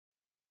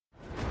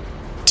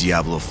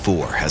Diablo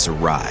 4 has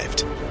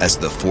arrived. As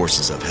the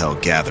forces of hell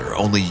gather,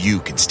 only you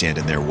can stand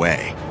in their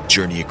way.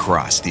 Journey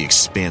across the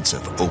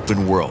expansive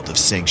open world of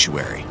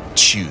Sanctuary.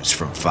 Choose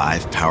from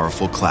 5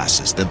 powerful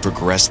classes, then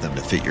progress them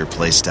to fit your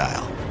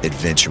playstyle.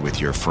 Adventure with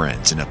your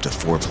friends in up to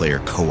 4-player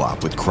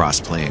co-op with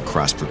cross-play and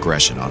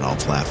cross-progression on all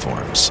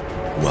platforms.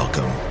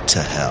 Welcome to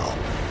hell.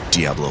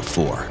 Diablo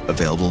 4,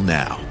 available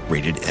now.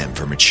 Rated M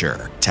for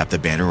mature. Tap the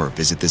banner or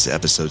visit this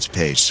episode's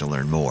page to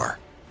learn more.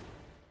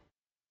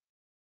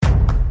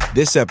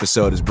 This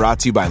episode is brought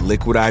to you by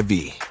Liquid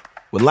IV.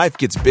 When life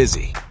gets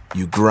busy,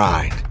 you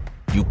grind,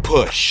 you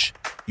push,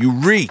 you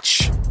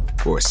reach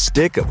for a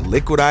stick of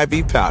Liquid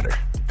IV powder.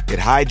 It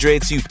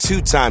hydrates you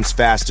 2 times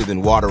faster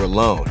than water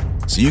alone,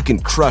 so you can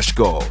crush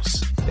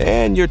goals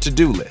and your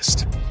to-do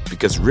list.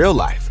 Because real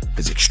life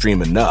is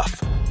extreme enough.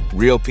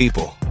 Real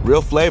people,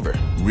 real flavor,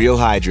 real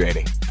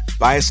hydrating.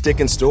 Buy a stick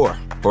in store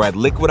or at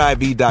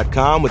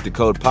liquidiv.com with the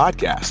code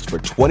podcast for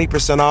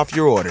 20% off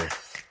your order.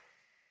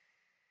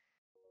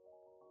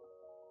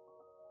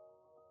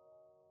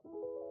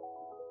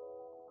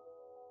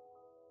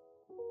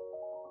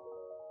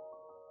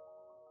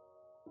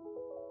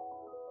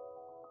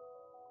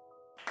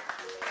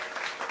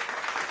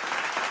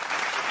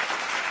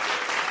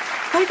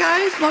 Hi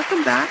guys,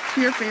 welcome back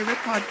to your favorite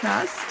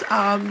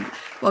podcast.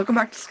 Welcome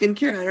back to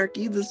Skincare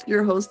Anarchy. This is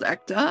your host,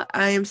 Ekta.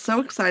 I am so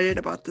excited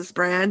about this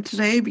brand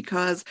today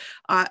because,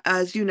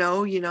 as you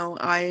know,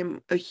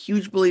 I'm a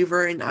huge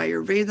believer in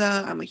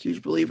Ayurveda. I'm a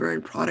huge believer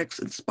in products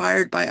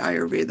inspired by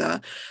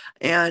Ayurveda.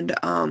 And,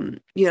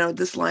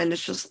 this line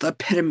is just the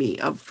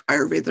epitome of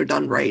Ayurveda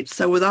done right.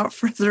 So without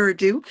further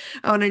ado,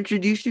 I want to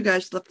introduce you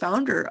guys to the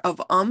founder of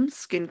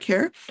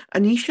UMMSKINCARE,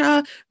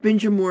 Anisha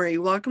Binjamuri.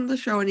 Welcome to the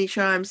show,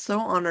 Anisha. I'm so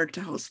honored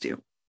to host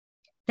you.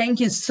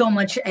 Thank you so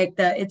much,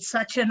 Ekta. It's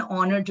such an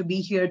honor to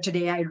be here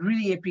today. I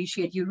really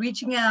appreciate you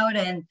reaching out,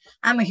 and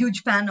I'm a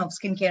huge fan of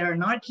Skincare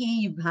Anarchy.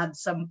 You have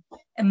some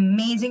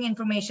amazing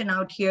information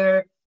out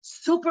here,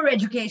 super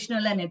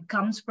educational, and it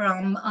comes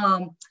from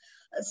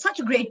such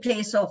a great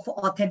place of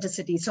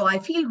authenticity. So I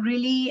feel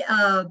really,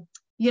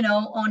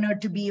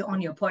 honored to be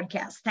on your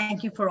podcast.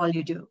 Thank you for all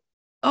you do.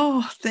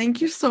 Oh,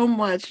 thank you so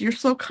much. You're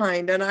so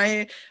kind. And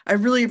I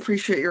really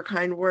appreciate your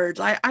kind words.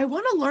 I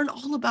want to learn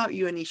all about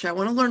you, Anisha. I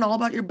want to learn all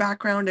about your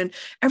background and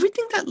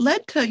everything that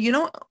led to,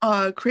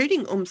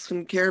 creating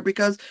UMMSKINCARE,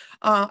 because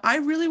I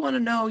really want to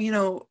know,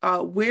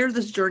 where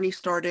this journey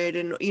started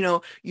and,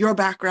 your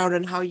background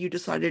and how you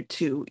decided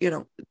to,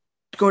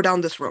 go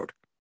down this road.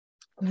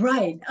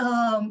 Right.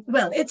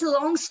 Well, it's a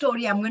long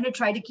story. I'm going to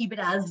try to keep it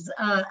as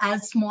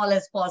small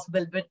as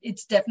possible, but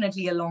it's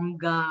definitely a long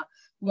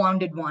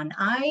wounded one.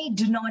 I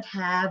do not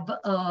have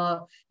a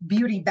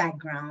beauty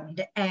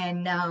background,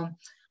 and I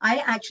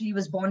actually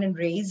was born and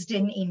raised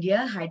in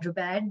India,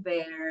 Hyderabad,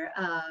 where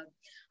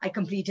I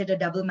completed a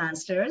double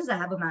master's. I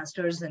have a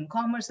master's in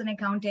commerce and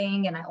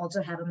accounting, and I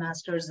also have a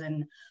master's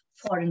in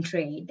foreign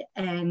trade.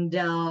 And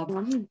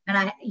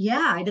I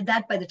did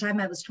that by the time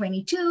I was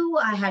 22.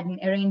 I had an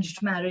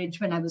arranged marriage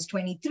when I was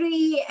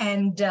 23.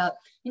 And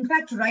in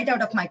fact, right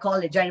out of my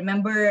college, I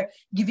remember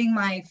giving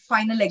my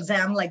final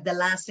exam, like the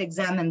last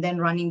exam, and then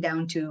running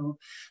down to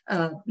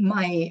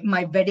my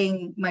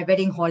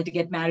wedding hall to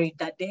get married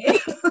that day.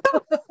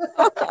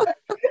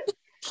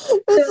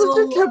 This is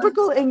a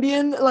typical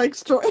Indian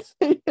story.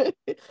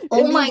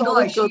 Oh my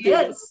gosh,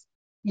 yes.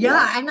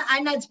 Yeah.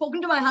 And I'd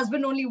spoken to my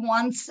husband only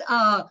once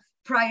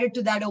prior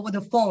to that over the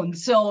phone.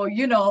 So,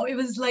 it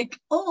was like,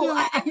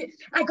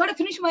 I got to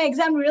finish my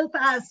exam real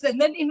fast.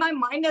 And then in my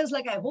mind, I was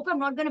like, I hope I'm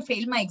not going to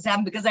fail my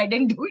exam because I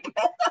didn't do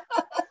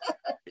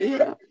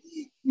it.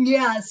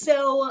 Yeah.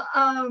 So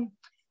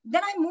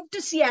then I moved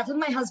to Seattle.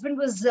 My husband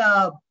was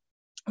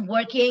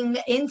working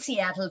in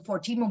Seattle for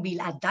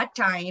T-Mobile at that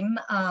time.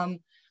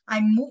 I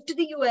moved to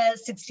the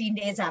US 16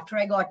 days after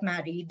I got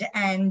married.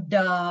 And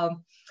 2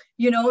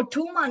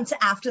 months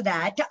after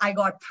that, I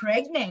got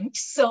pregnant.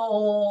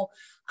 So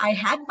I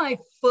had my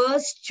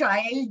first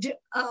child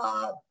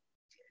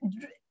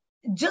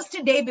just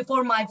a day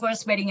before my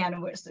first wedding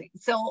anniversary.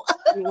 So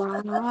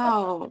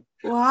wow,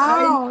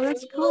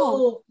 that's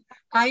cool.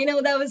 I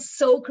know, that was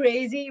so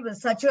crazy. It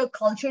was such a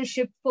culture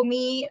shift for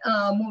me,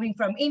 moving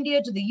from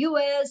India to the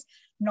US,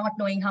 not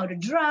knowing how to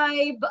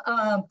drive.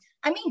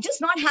 Just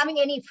not having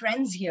any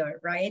friends here,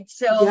 right?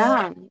 So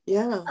and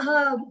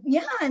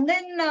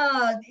then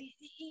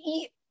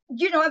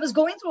I was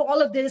going through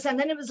all of this, and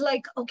then it was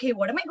like, okay,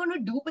 what am I going to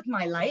do with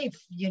my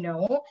life?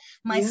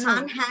 My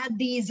son had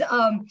these,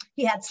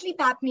 he had sleep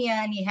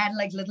apnea, and he had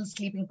little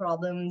sleeping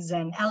problems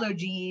and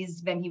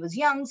allergies when he was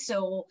young.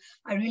 So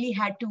I really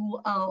had to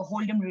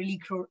hold him really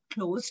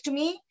close to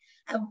me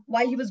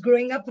while he was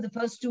growing up for the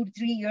first 2 to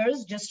 3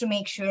 years, just to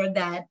make sure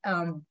that,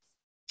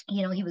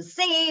 he was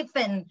safe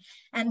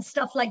and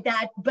stuff like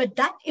that. But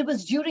it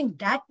was during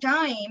that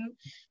time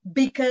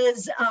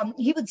because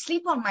he would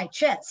sleep on my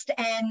chest.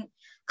 And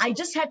I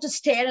just had to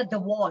stare at the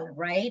wall,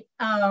 right?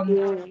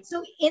 Yeah.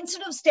 So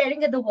instead of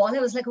staring at the wall, I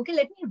was like, okay,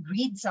 let me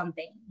read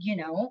something,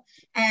 Yeah.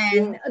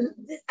 and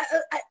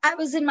I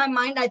was in my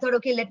mind, I thought,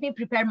 okay, let me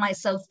prepare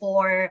myself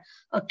for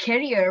a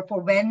career for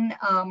when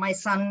my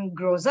son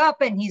grows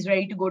up and he's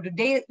ready to go to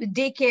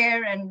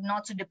daycare and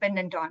not so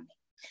dependent on me.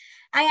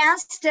 I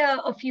asked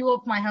a few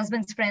of my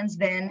husband's friends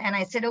then, and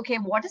I said, okay,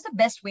 what is the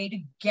best way to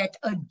get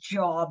a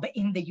job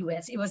in the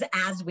US? It was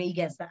as vague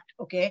as that,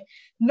 okay?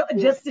 Not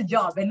just a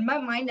job. In my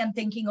mind, I'm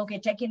thinking, okay,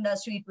 tech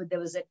industry,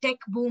 there was a tech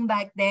boom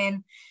back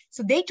then.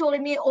 So they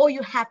told me, oh,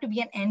 you have to be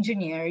an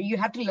engineer. You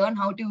have to learn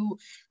how to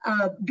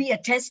be a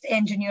test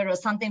engineer or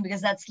something,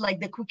 because that's like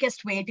the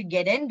quickest way to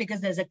get in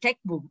because there's a tech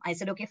boom. I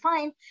said, okay,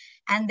 fine.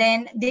 And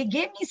then they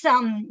gave me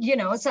some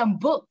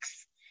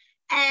books.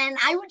 And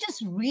I would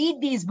just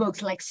read these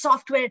books like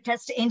software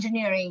test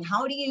engineering.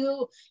 How do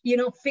you,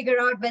 figure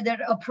out whether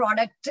a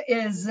product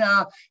is,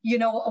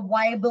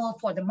 viable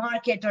for the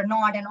market or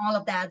not, and all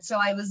of that. So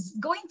I was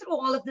going through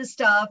all of this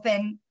stuff,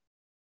 and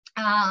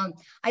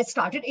I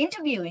started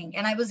interviewing,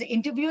 and I was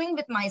interviewing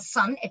with my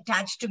son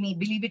attached to me,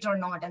 believe it or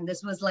not. And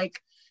this was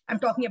like, I'm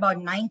talking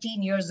about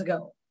 19 years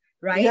ago,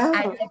 right? Yeah.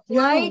 I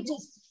applied to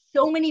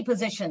so many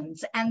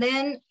positions. And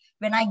then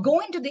when I go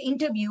into the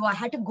interview, I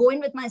had to go in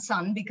with my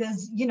son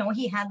because,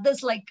 he had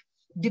this like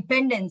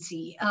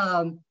dependency.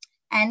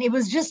 And it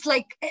was just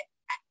like,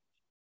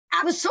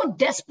 I was so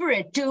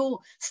desperate to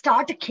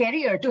start a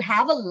career, to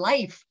have a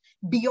life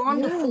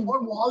beyond the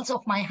four walls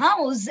of my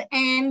house.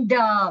 And,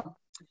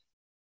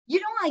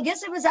 I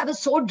guess I was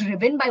so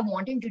driven by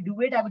wanting to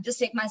do it. I would just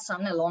take my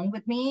son along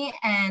with me,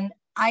 and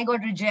I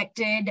got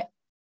rejected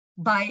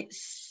by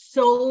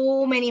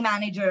so many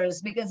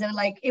managers because they're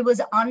like, it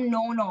was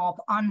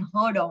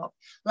unheard of.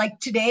 Like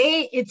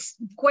today, it's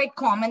quite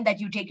common that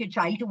you take your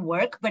child to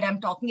work, but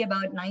I'm talking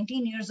about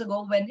 19 years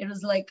ago when it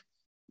was like,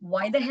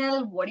 why the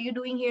hell? What are you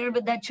doing here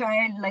with that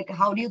child? Like,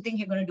 how do you think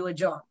you're going to do a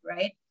job,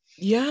 right?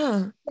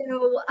 Yeah.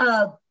 So,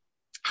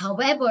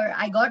 however,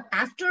 I got,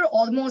 after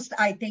almost,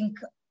 I think,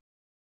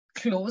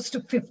 close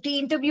to 50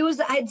 interviews,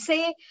 I'd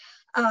say.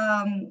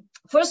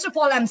 First of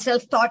all, I'm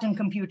self-taught in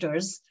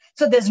computers.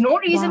 So there's no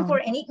reason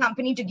for any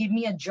company to give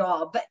me a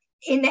job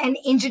in an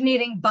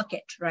engineering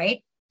bucket,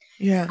 right?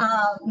 Yeah.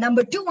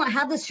 Number two, I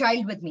have this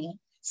child with me.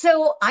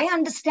 So I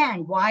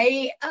understand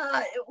why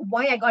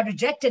I got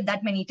rejected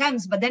that many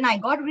times. But then I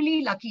got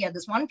really lucky at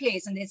this one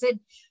place, and they said,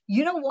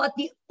 you know what?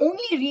 The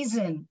only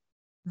reason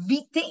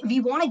we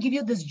want to give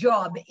you this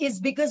job is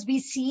because we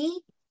see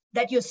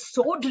that you're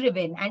so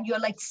driven and you're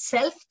like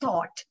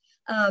self-taught.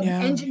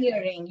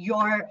 Engineering,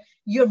 you're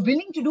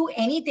willing to do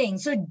anything.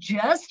 So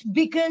just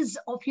because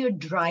of your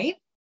drive,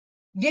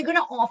 we're going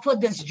to offer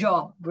this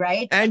job,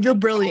 right? And you're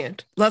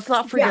brilliant. Let's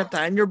not forget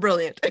that. And you're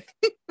brilliant.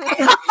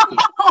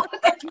 Oh,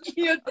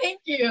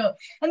 thank you.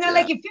 And they're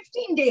like, in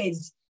 15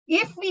 days,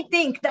 if we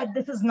think that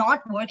this is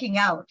not working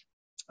out,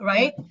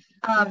 right,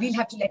 we'll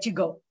have to let you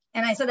go.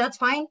 And I said, that's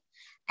fine.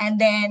 And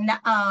then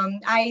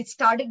I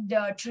started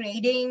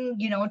trading,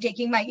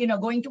 taking my,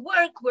 going to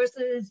work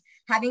versus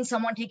having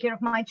someone take care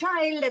of my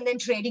child, and then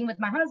trading with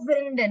my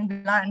husband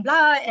and blah, and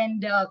blah.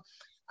 And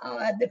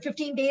the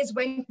 15 days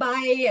went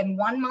by, and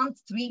 1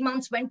 month, 3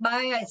 months went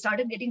by. I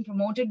started getting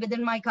promoted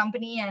within my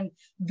company. And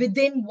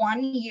within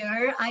 1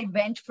 year, I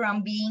went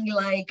from being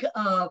like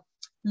a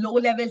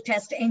low-level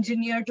test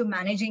engineer to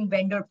managing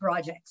vendor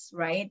projects,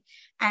 right?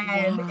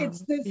 And it's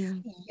this,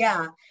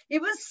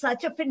 it was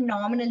such a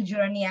phenomenal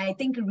journey. I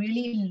think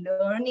really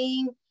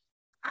learning,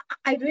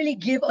 I really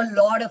give a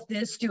lot of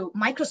this to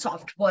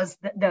Microsoft, was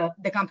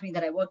the company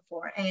that I worked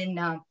for. And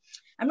I'm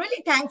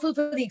really thankful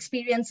for the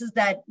experiences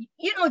that,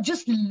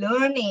 just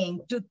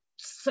learning to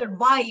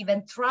survive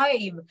and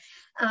thrive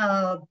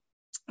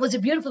was a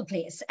beautiful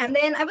place. And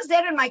then I was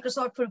there in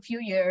Microsoft for a few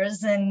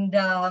years, and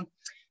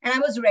I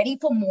was ready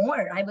for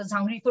more. I was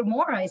hungry for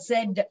more. I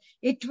said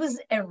it was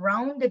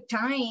around the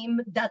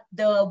time that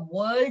the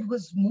world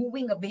was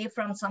moving away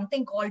from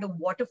something called a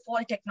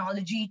waterfall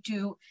technology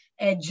to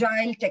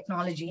agile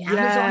technology.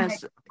 Amazon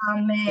had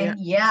come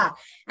in,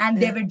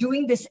 and they were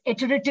doing this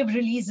iterative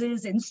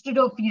releases instead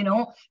of,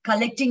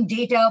 collecting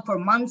data for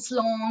months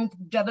long,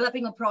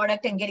 developing a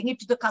product and getting it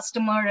to the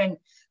customer, and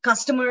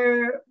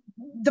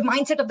the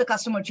mindset of the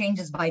customer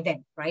changes by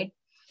then, right?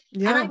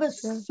 And I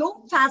was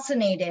so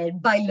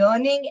fascinated by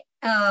learning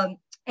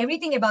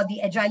everything about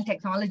the agile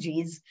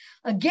technologies.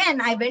 Again,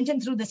 I went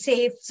in through the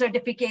SAFe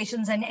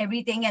certifications and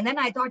everything. And then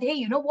I thought, hey,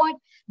 you know what?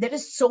 There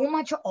is so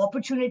much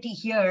opportunity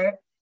here.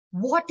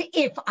 What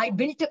if I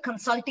built a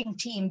consulting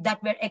team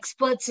that were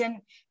experts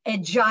in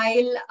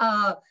agile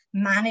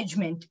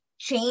management,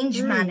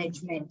 change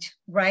management,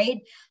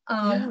 right?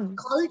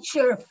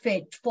 Culture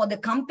fit for the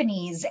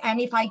companies.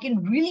 And if I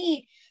can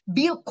really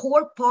be a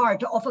core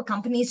part of a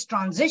company's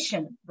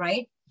transition,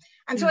 right?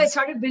 And so I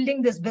started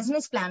building this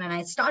business plan, and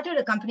I started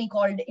a company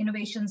called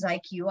Innovations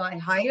IQ. I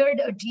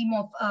hired a team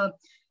of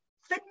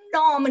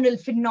phenomenal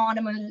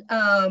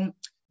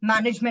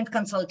management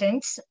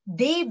consultants.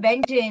 They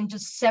went into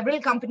several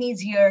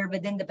companies here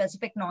within the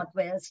Pacific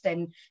Northwest,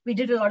 and we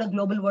did a lot of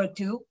global work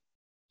too.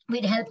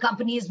 We'd help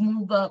companies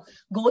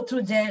go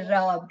through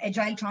their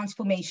agile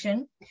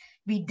transformation.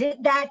 We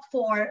did that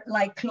for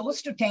like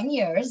close to 10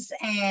 years.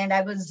 And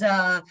I was,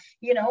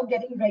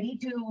 getting ready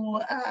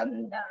to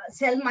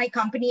sell my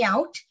company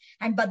out.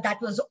 But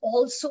that was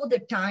also the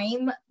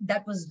time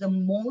that was the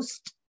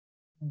most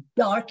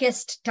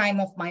darkest time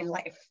of my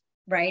life,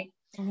 right?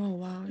 Oh,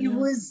 wow. It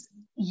was,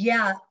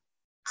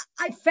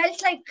 I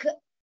felt like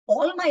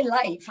all my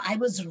life I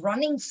was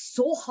running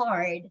so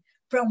hard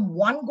from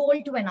one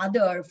goal to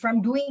another,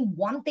 from doing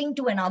one thing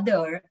to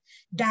another,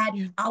 that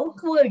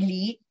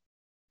outwardly,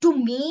 to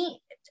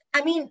me,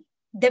 I mean,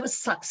 there was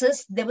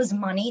success, there was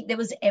money, there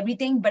was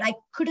everything, but I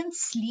couldn't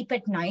sleep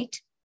at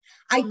night.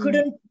 I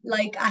couldn't,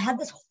 I had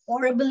this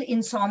horrible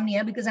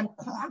insomnia because I'm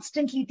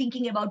constantly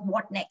thinking about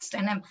what next,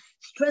 and I'm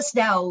stressed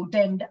out,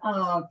 and,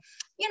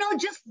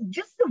 just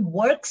the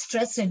work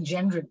stress in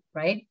general,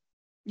 right?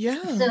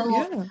 Yeah.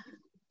 So,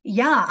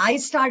 I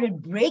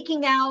started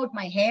breaking out.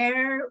 My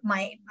hair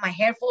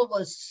fall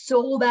was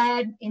so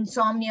bad.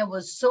 Insomnia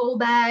was so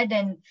bad.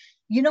 And,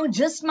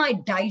 just my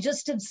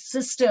digestive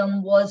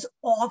system was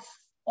off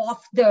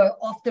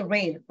the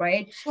rail,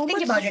 right? So Think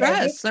much about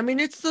stress. I mean,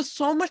 it's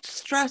so much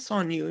stress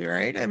on you,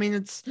 right? I mean,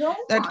 it's so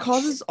that much.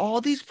 causes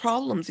all these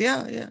problems.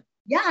 Yeah.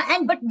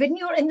 But when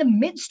you're in the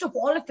midst of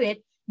all of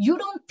it, you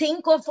don't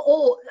think of,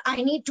 oh,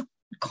 I need to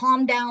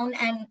calm down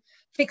and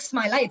fix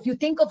my life. You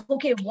think of,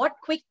 okay, what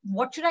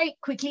should I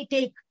quickly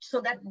take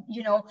so that,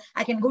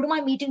 I can go to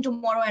my meeting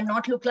tomorrow and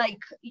not look like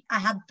I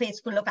have a face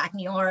full of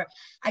acne, or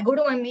I go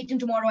to my meeting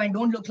tomorrow and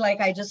don't look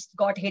like I just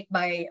got hit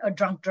by a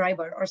drunk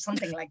driver or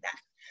something like that.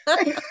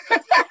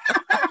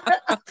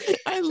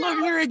 I love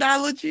your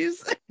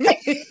analogies.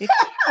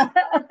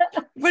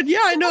 But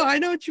yeah, I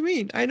know what you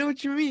mean.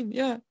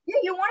 Yeah. Yeah,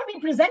 you want to be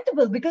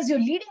presentable because you're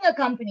leading a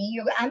company.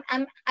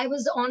 I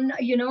was on,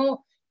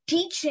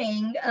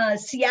 teaching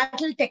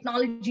Seattle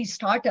technology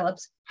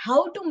startups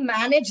how to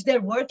manage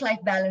their work-life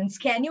balance.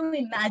 Can you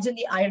imagine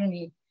the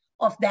irony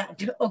of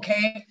that?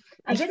 Okay,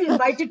 I get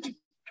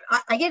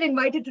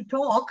invited to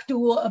talk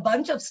to a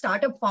bunch of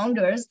startup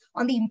founders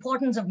on the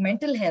importance of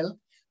mental health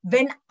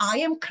when I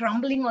am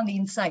crumbling on the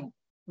inside,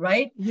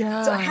 right?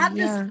 Yeah. So I have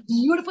this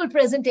beautiful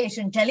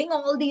presentation telling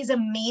all these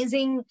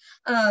amazing,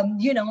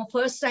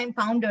 first-time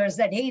founders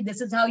that, hey, this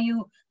is how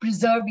you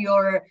preserve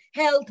your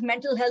health,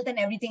 mental health, and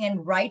everything.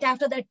 And right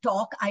after that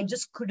talk, I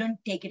just couldn't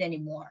take it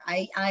anymore.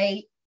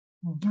 I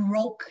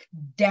broke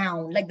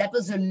down. Like, that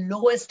was the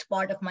lowest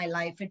part of my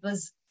life. It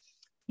was,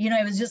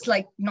 it was just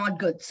like not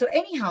good. So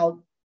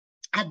anyhow,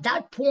 at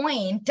that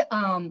point,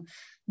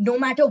 no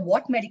matter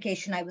what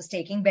medication I was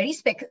taking, very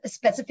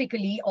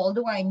specifically,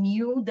 although I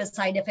knew the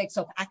side effects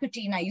of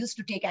Accutane, I used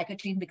to take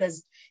Accutane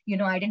because,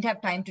 I didn't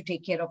have time to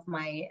take care of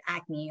my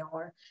acne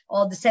or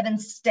the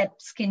 7-step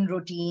skin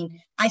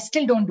routine. I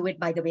still don't do it,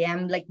 by the way.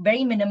 I'm like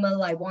very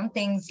minimal. I want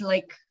things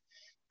like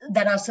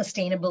that are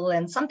sustainable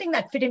and something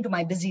that fit into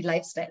my busy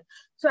lifestyle.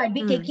 So I'd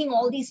be taking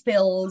all these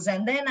pills,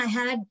 and then I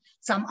had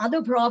some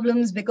other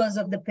problems because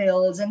of the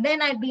pills, and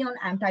then I'd be on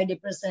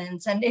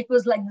antidepressants, and it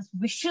was like this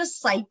vicious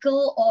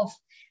cycle of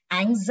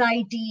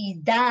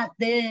anxiety,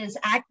 this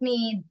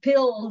acne,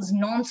 pills,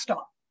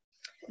 nonstop.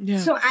 Yeah.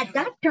 So at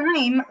that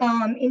time,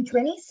 in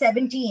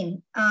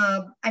 2017,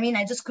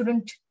 I just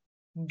couldn't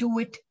do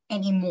it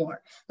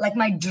anymore. Like,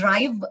 my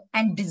drive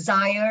and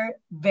desire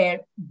were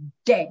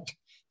dead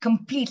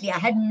completely. I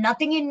had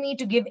nothing in me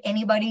to give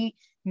anybody,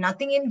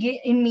 nothing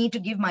in me to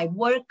give my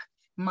work,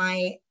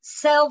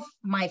 myself,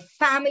 my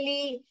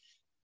family,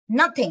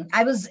 nothing.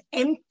 I was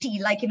empty,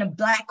 like in a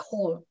black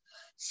hole.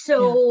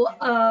 So,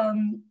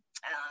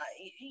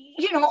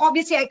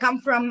 obviously I come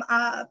from,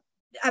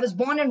 I was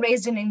born and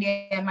raised in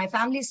India, and my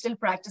family still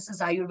practices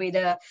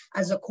Ayurveda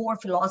as a core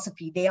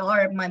philosophy.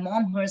 My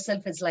mom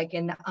herself is like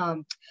in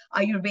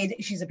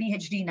Ayurveda. She's a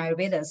PhD in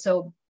Ayurveda.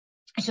 So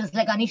she was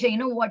like, Anisha, you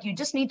know what? You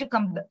just need to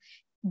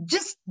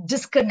just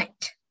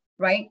disconnect,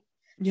 right?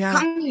 Yeah.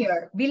 Come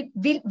here.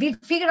 We'll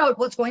figure out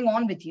what's going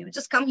on with you.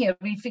 Just come here.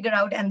 We'll figure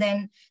out, and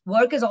then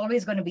work is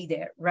always going to be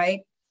there, right?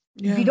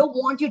 Yeah. We don't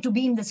want you to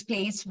be in this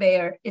place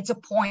where it's a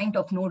point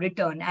of no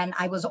return. And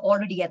I was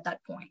already at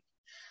that point.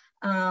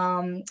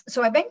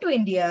 So I went to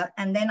India,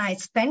 and then I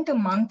spent a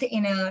month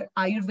in a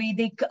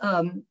Ayurvedic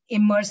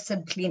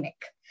immersive clinic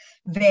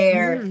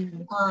where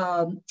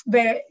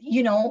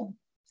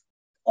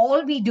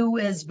all we do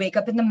is wake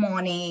up in the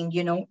morning,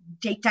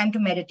 take time to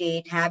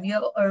meditate, have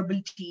your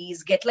herbal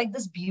teas, get like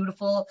this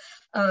beautiful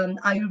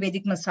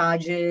Ayurvedic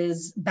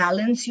massages,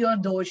 balance your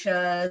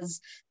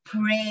doshas,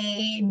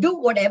 pray, do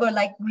whatever,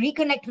 like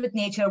reconnect with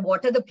nature,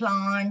 water the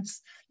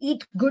plants,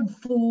 eat good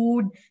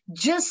food,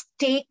 just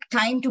take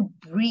time to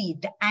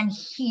breathe and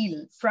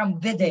heal from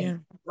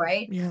within,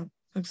 right? Yeah,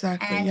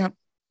 exactly. And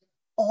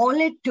all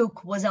it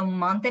took was a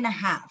month and a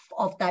half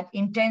of that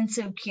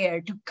intensive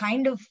care to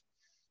kind of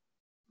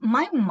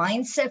my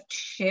mindset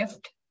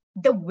shift,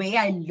 the way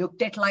I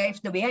looked at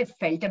life, the way I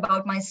felt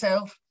about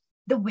myself,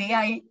 the way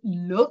I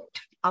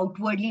looked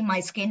outwardly,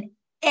 my skin,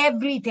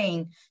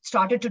 everything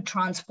started to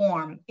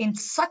transform in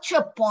such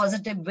a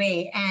positive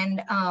way.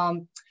 And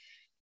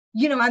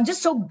I'm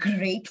just so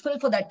grateful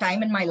for that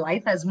time in my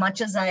life. As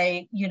much as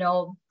I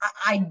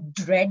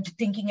dread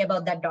thinking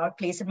about that dark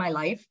place in my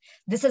life,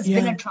 this has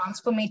been Yeah. a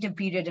transformative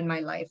period in my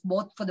life,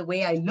 both for the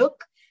way I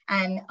look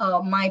and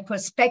my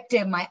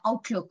perspective, my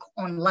outlook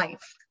on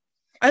life.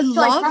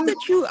 So I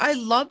come, I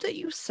love that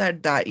you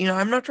said that.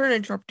 I'm not trying to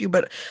interrupt you,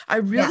 but I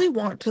yeah. really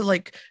want to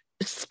like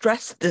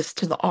stress this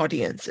to the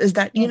audience is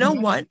that you know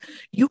Hmm. what?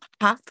 You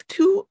have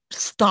to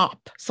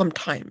stop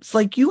sometimes.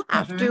 Like you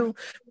have Hmm. to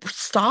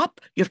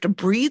stop, you have to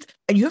breathe,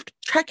 and you have to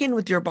check in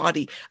with your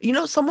body.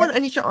 Yep.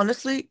 Anisha,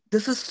 honestly,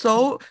 this is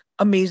so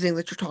amazing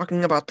that you're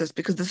talking about this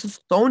because this is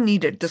so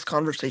needed, this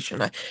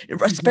conversation,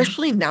 Hmm.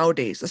 especially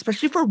nowadays,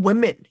 especially for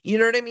women. You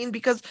know what I mean?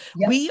 Because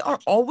Yep. we are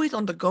always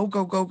on the go,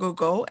 go, go, go,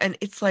 go. And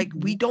it's like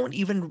we Hmm. don't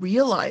even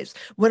realize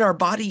when our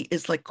body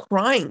is like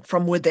crying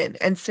from within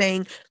and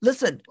saying,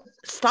 listen,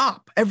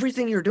 stop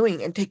everything you're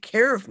doing and take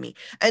care of me.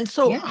 And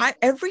so Yeah.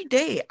 every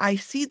day I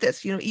see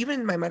this,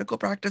 even in my medical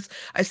practice,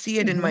 I see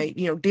it in Hmm. my,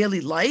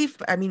 daily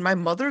life. I mean, my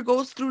mother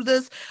goes through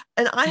this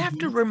and I have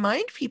to Hmm.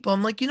 remind people,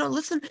 I'm like,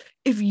 listen,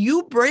 if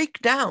you break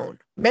down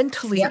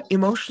mentally, Yep.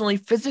 emotionally,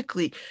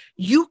 physically,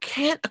 you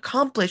can't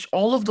accomplish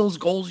all of those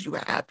goals you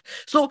have.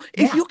 So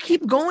if Yeah. you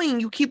keep going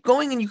and you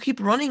keep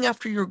running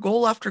after your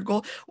goal after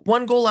goal,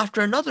 one goal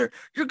after another,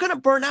 you're going to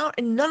burn out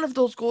and none of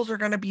those goals are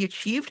going to be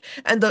achieved.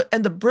 And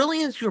the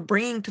brilliance you're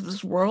bringing to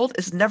this world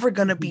is never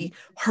going to Hmm. be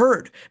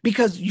heard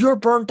because you're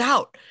burnt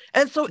out.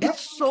 And so Yep.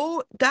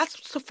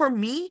 that's so for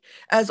me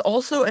as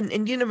also an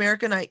Indian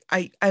American,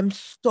 I'm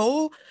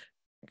so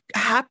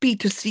happy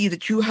to see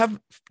that you have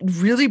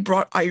really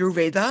brought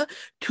Ayurveda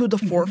to the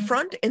Hmm.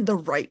 forefront in the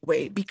right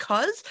way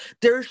because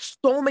there's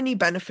so many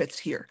benefits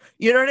here.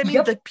 You know what I mean?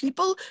 Yep. That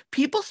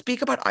people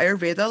speak about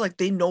Ayurveda like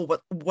they know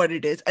what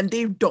it is, and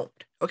they don't.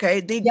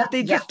 Okay, they Yeah.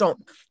 they Yeah. just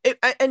don't.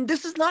 And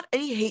this is not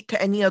any hate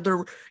to any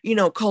other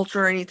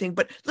culture or anything,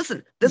 but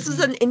listen, this is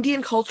Hmm. an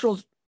Indian cultural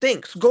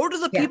things. Go to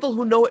the Yeah. people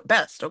who know it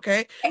best,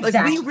 okay? Like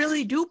we Exactly.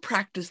 really do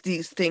practice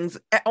these things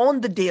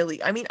on the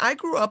daily. I mean, I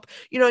grew up,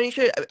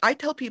 Anisha, I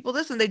tell people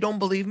this and they don't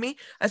believe me.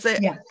 I say,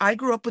 Yeah. I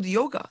grew up with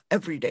yoga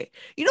every day.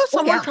 Oh,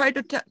 Someone yeah. tried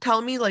to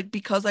tell me like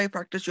because I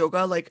practice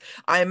yoga, like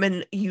I'm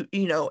an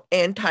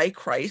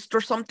anti-Christ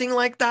or something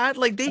like that.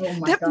 Like Oh they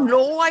my have God.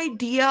 no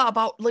idea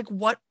about like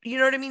what, you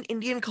know what I mean,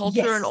 Indian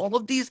culture and Yes. all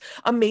of these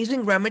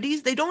amazing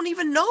remedies. They don't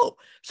even know.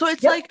 So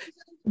it's Yep. like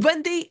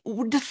when they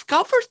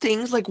discover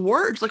things like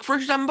words, like for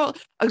example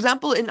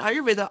in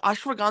Ayurveda,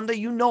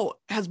 ashwagandha,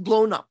 has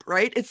blown up,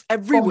 right? It's Oh my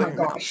everywhere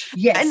now. gosh. And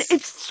Yes,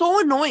 it's so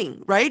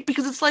annoying, right?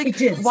 Because it's like,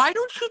 it is. why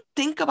don't you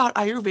think about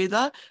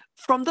Ayurveda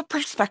from the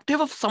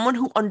perspective of someone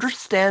who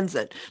understands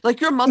it?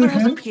 Like your mother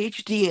has a Hmm.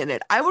 PhD in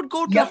it. I would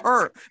go to Yep.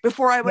 her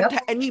before I went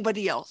Yep. to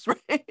anybody else,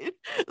 right?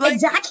 Like,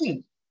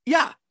 Exactly.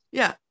 yeah,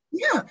 yeah,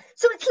 Yeah.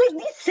 So it's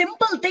like these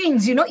simple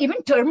things,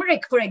 even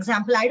turmeric, for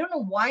example. I don't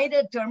know why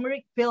the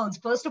turmeric pills.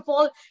 First of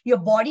all, your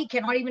body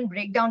cannot even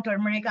break down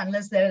turmeric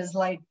unless there's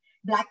like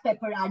black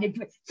pepper added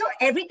to it. So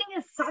everything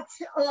is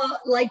such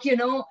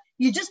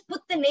you just put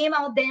the name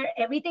out there,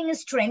 everything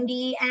is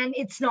trendy, and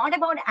it's not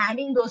about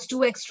adding those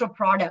two extra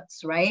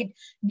products, right?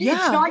 It's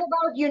yeah, not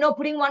about,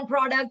 putting one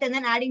product and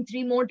then adding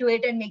three more to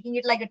it and making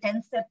it like a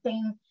 10-step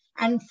thing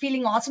and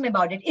feeling awesome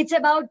about it. It's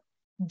about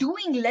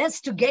doing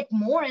less to get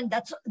more, and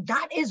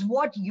that is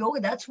what yoga,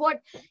 that's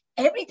what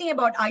everything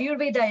about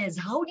Ayurveda is.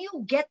 How do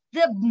you get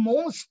the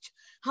most?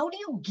 How do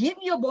you give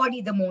your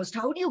body the most?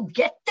 How do you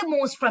get the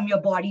most from your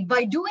body?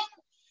 By doing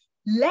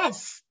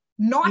less,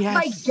 not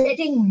by yes.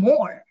 getting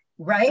more,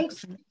 right?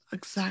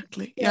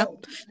 Exactly. Yep.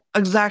 So,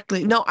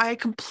 Exactly. No, I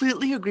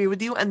completely agree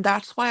with you. And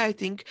that's why I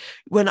think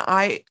when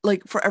I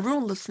like for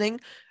everyone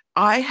listening,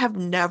 I have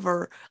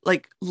never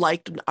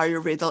liked an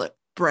Ayurveda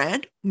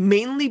brand,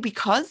 mainly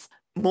because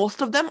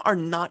most of them are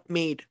not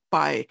made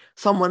by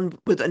someone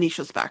with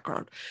Anisha's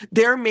background.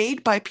 They're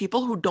made by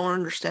people who don't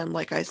understand,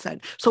 like I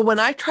said. So when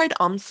I tried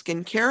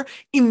Skincare,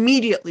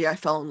 immediately I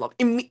fell in love.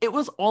 It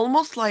was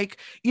almost like,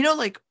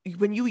 like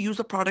when you use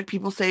a product,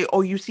 people say,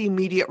 oh, you see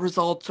immediate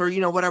results or,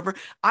 whatever.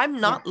 I'm yeah.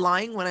 not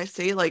lying when I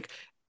say like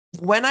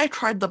when I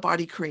tried the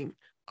body cream,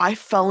 I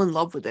fell in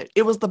love with it.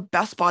 It was the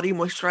best body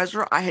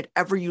moisturizer I had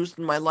ever used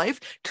in my life.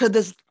 To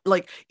this,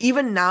 like,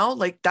 even now,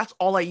 like, that's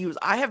all I use.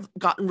 I have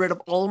gotten rid of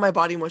all of my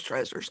body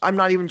moisturizers. I'm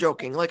not even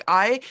joking. Like,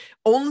 I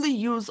only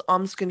use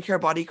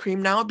skincare body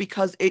cream now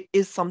because it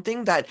is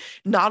something that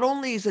not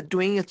only is it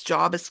doing its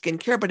job as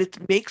skincare, but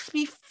it makes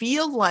me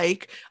feel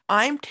like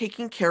I'm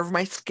taking care of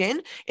my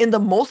skin in the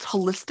most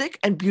holistic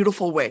and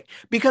beautiful way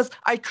because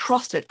I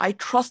trust it. I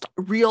trust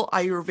real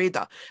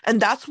Ayurveda.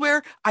 And that's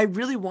where I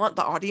really want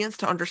the audience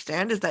to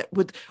understand is that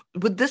with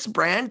this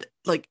brand,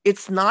 like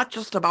it's not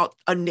just about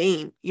a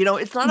name,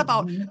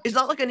 Mhm. it's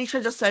not like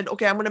Anisha just said,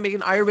 okay, I'm going to make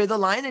an Ayurveda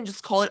line and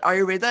just call it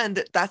Ayurveda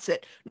and that's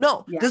it.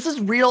 No, Yeah. this is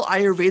real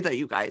Ayurveda,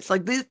 you guys.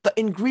 Like the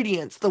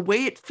ingredients, the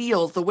way it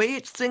feels, the way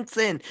it sinks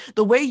in,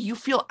 the way you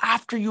feel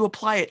after you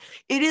apply it.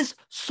 It is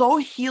so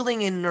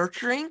healing and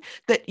nurturing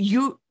that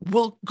you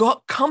will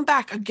come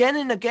back again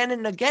and again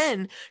and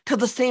again to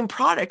the same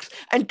products.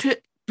 And to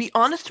be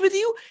honest with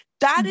you,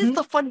 That is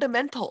the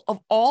fundamental of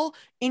all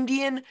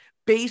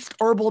Indian-based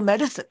herbal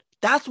medicine.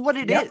 That's what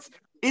it Yep.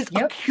 is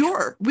a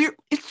cure.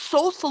 It's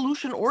so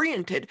solution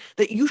oriented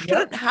that you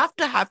shouldn't have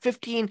to have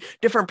 15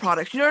 different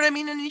products. You know what I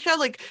mean, Anisha?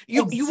 Like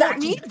you won't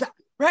need that.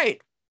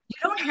 Right. You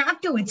don't have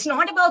to. It's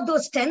not about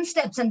those 10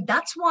 steps. And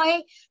that's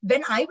why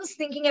when I was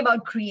thinking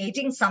about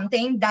creating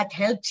something that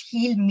helped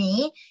heal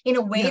me in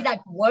a way that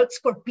works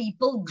for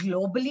people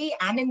globally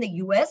and in the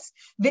US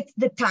with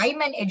the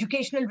time and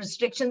educational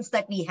restrictions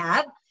that we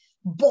have,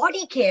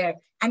 body care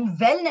and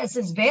wellness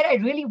is where I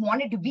really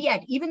wanted to be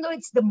at, even though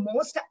it's the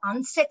most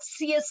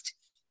unsexiest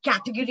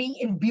category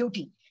in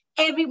beauty.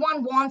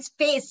 Everyone wants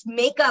face,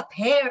 makeup,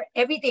 hair,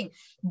 everything.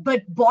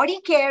 But body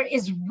care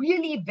is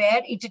really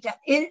where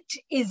it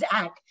is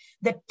at.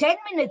 The 10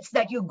 minutes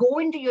that you go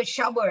into your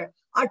shower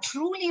are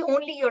truly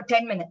only your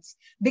 10 minutes.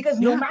 Because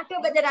no matter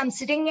whether I'm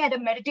sitting at a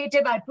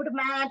meditative, I put a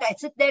mat, I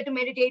sit there to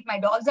meditate, my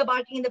dogs are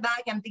barking in the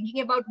back, I'm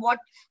thinking about what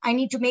I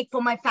need to make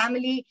for my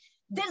family.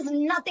 There's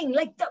nothing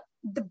like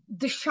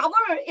the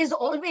shower is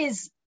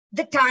always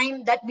the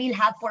time that we'll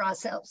have for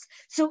ourselves.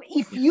 So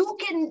if you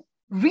can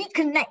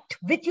reconnect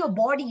with your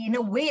body in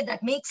a way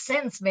that makes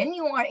sense when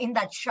you are in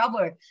that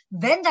shower,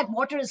 when that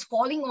water is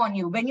falling on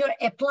you, when you're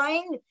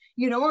applying,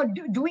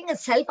 doing a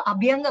self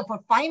abhyanga for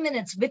 5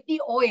 minutes with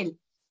the oil,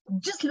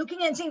 just looking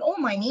and saying, oh,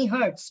 my knee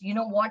hurts. You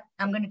know what?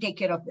 I'm going to take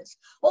care of this.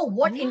 Oh,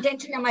 what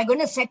intention am I going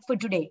to set for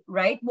today,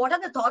 right? What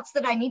are the thoughts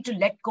that I need to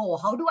let go?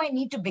 How do I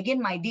need to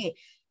begin my day?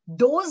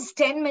 Those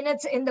 10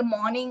 minutes in the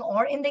morning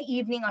or in the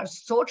evening are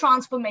so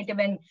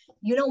transformative. And,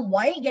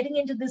 while getting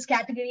into this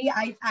category,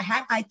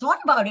 I thought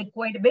about it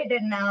quite a bit.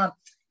 And,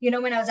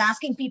 when I was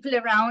asking people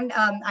around,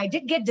 I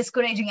did get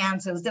discouraging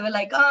answers. They were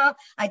like,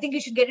 I think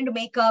you should get into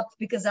makeup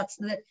because that's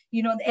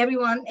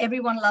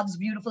everyone loves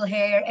beautiful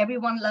hair.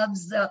 Everyone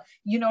loves,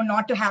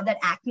 not to have that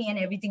acne and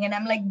everything. And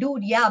I'm like,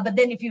 dude, yeah. But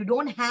then if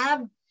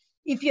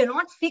you're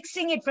not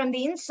fixing it from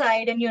the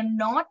inside and you're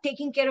not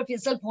taking care of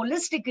yourself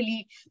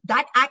holistically,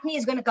 that acne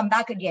is going to come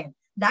back again.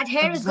 That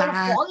hair is going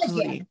to fall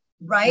again,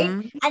 right?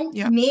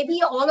 And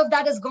maybe all of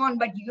that is gone,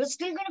 but you're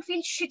still going to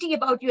feel shitty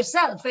about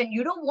yourself. And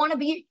you don't want to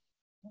be,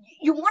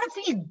 you want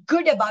to feel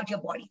good about your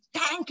body.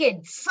 Thank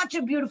it. Such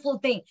a beautiful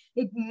thing.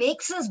 It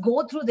makes us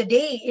go through the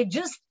day. It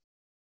just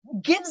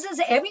gives us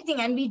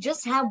everything. And we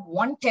just have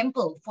one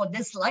temple for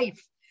this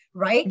life,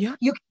 right? Yeah.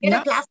 You can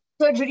get a plastic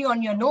surgery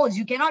on your nose.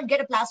 You cannot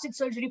get a plastic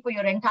surgery for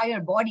your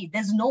entire body.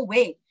 There's no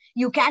way.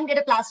 You can get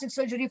a plastic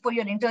surgery for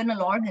your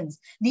internal organs.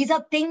 These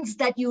are things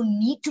that you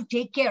need to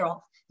take care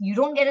of. You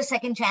don't get a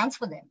second chance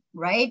for them,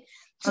 right?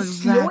 So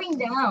slowing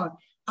down,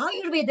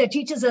 Ayurveda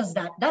teaches us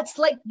that. That's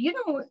like,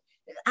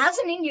 as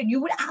an Indian,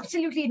 you would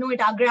absolutely know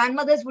it. Our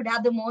grandmothers would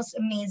have the most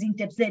amazing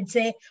tips. They'd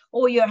say,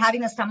 oh, you're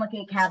having a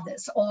stomachache, have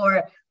this.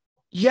 Or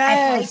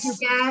at night you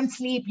can't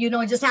sleep,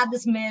 just have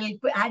this milk,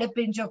 add a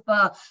pinch of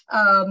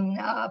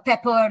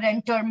pepper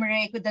and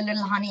turmeric with a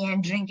little honey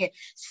and drink it.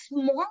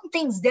 Small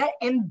things, they're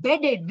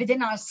embedded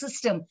within our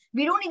system.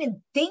 We don't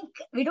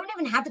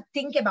even have to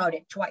think about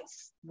it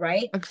twice,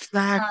 right?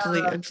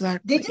 Exactly.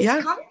 They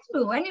just come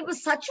through. And it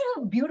was such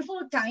a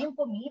beautiful time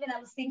for me when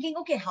I was thinking,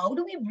 okay, how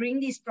do we bring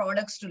these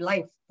products to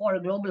life for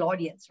a global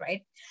audience,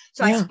 right?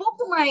 So I spoke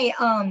to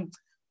my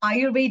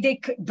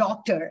Ayurvedic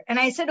doctor and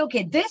I said,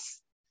 okay,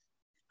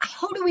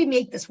 how do we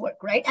make this work,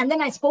 right? And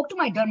then I spoke to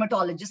my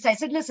dermatologist. I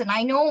said, listen,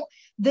 I know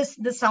this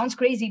sounds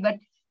crazy, but,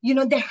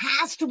 there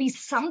has to be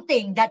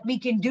something that we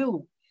can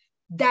do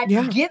that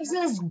gives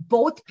us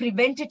both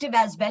preventative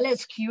as well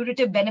as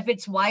curative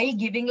benefits while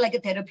giving like a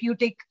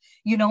therapeutic,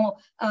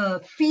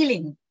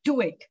 feeling to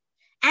it.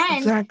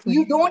 And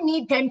you don't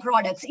need 10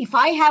 products. If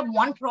I have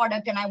one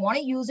product and I want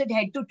to use it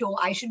head to toe,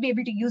 I should be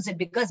able to use it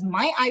because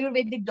my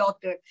Ayurvedic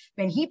doctor,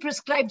 when he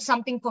prescribed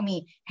something for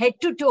me, head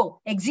to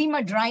toe,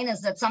 eczema, dryness,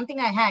 that's something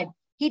I had.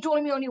 He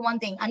told me only one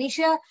thing,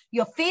 Anisha,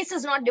 your face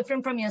is not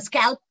different from your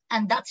scalp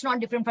and that's not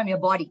different from your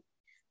body.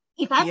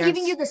 If I'm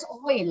giving you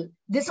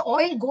this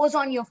oil goes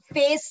on your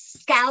face,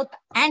 scalp,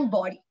 and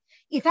body.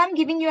 If I'm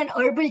giving you an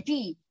herbal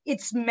tea,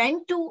 it's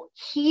meant to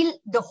heal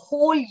the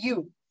whole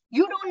you.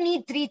 You don't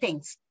need 3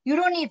 things. You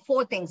don't need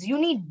 4 things. You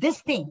need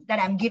this thing that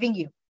I'm giving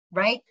you,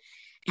 right?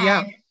 Yeah.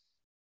 And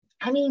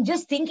I mean,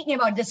 just thinking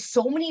about this,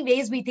 so many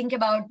ways we think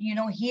about,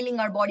 healing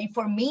our body.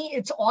 For me,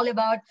 it's all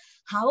about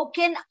how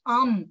can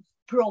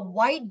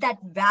provide that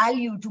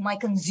value to my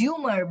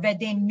consumer where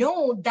they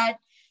know that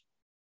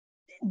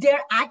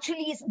their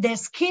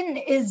skin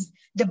is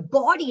the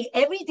body,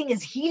 everything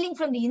is healing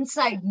from the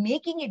inside,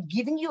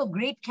 giving you a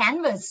great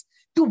canvas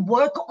to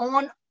work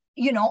on,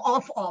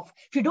 off.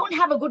 If you don't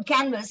have a good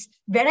canvas,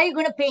 where are you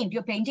going to paint?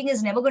 Your painting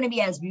is never going to be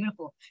as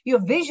beautiful. Your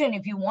vision,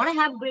 if you want to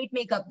have great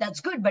makeup,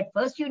 that's good. But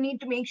first you need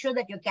to make sure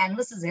that your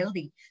canvas is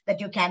healthy, that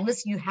your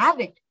canvas, you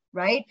have it,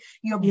 right?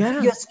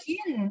 Your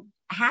skin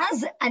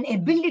has an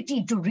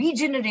ability to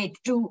regenerate,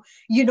 to,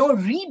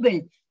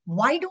 rebuild.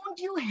 Why don't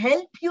you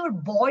help your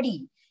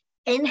body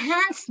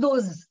enhance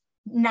those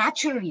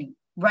naturally,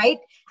 right?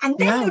 And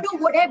then you do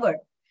whatever.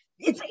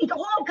 it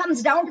all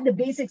comes down to the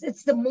basics.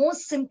 It's the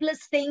most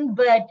simplest thing,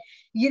 but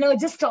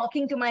just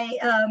talking to my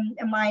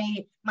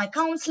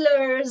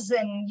counselors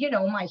and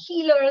my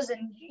healers,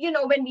 and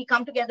when we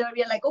come together,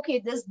 we're like, okay,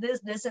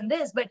 this and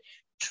this. But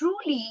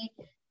truly,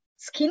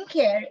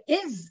 skincare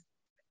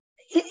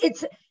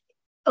it's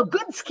a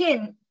good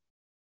skin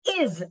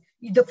is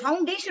the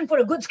foundation for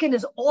a good skin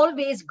is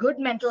always good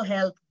mental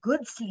health,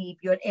 good sleep,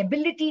 your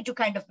ability to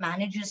kind of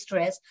manage your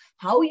stress,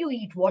 how you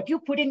eat, what you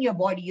put in your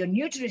body, your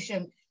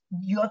nutrition,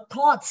 your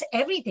thoughts,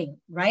 everything,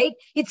 right?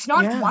 It's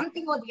not one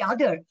thing or the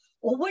other.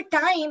 Over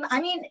time,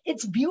 I mean,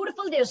 it's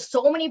beautiful. There's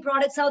so many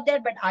products out there,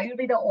 but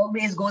Ayurveda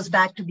always goes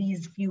back to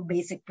these few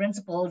basic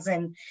principles.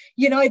 And,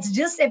 it's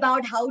just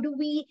about how do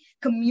we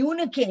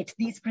communicate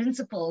these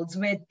principles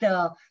with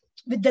the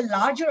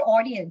larger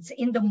audience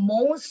in the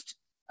most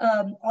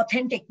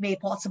authentic way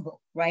possible,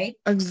 right?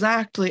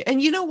 Exactly.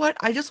 And you know what?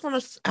 I just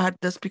want to add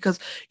this because,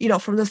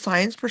 from the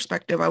science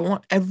perspective, I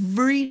want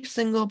every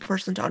single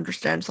person to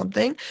understand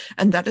something,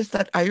 and that is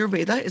that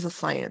Ayurveda is a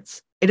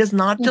science. It is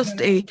not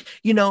just a,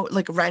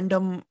 like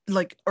random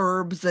like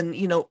herbs and,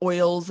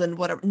 oils and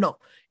whatever. No,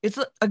 it's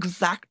an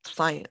exact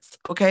science.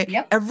 Okay.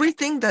 Yep.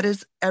 Everything that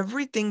is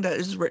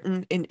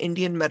written in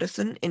Indian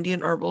medicine,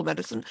 Indian herbal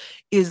medicine,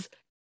 is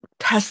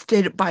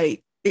tested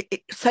by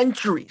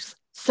centuries.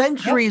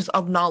 Centuries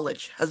of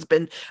knowledge has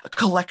been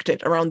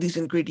collected around these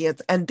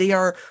ingredients, and they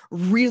are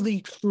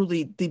really,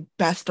 truly the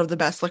best of the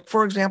best. Like,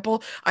 for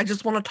example, I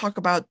just want to talk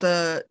about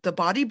the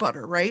body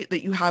butter, right,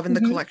 that you have in the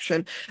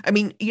collection. I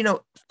mean,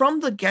 from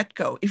the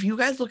get-go, if you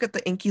guys look at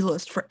the Inky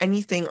list for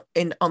anything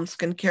in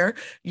skincare,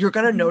 you're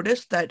gonna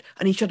notice that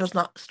Anisha does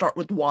not start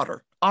with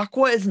water.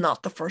 Aqua is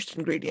not the first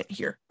ingredient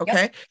here,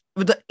 okay?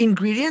 But the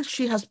ingredients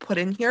she has put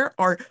in here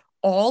are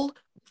all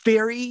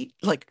very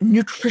like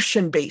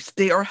nutrition based.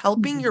 They are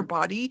helping your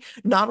body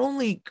not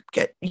only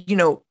get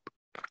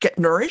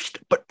nourished,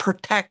 but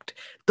protect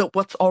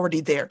what's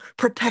already there,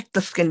 protect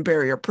the skin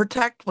barrier,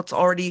 protect what's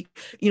already,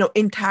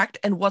 intact,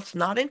 and what's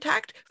not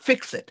intact,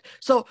 fix it.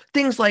 So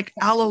things like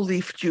aloe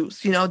leaf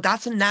juice,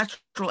 that's a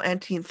natural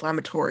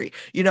anti-inflammatory,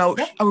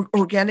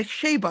 organic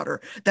shea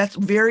butter, that's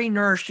very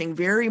nourishing,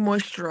 very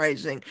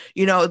moisturizing,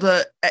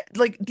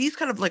 like these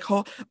kind of like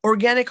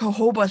organic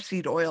jojoba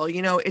seed oil,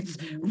 it's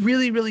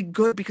really, really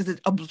good because it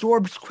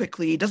absorbs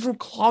quickly. It doesn't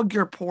clog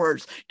your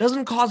pores,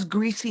 doesn't cause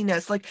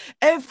greasiness. Like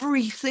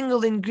every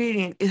single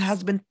ingredient, it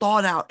has been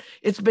thought out.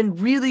 It's been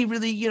really,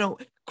 really,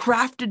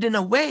 crafted in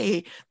a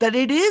way that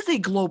it is a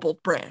global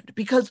brand,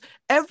 because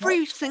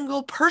every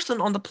single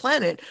person on the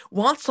planet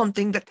wants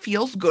something that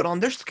feels good on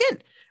their skin,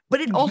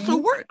 but it also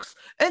works.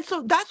 And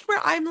so that's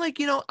where I'm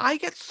like, I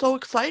get so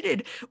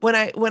excited when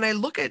I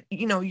look at,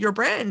 your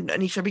brand,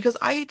 Anisha, because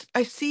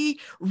I see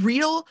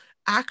real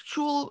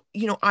actual,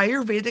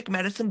 Ayurvedic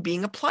medicine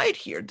being applied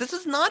here. This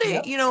is not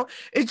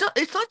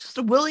it's not just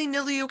a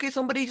willy-nilly, okay,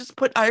 somebody just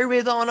put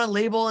Ayurveda on a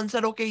label and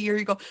said, okay, here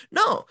you go.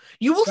 No,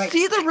 you will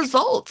see the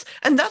results.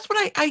 And that's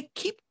what I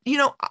keep,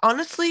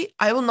 honestly,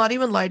 I will not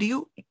even lie to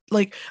you.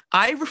 Like,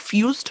 I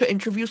refused to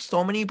interview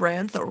so many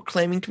brands that were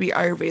claiming to be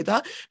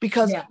Ayurveda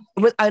because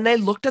and I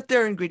looked at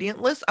their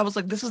ingredient list, I was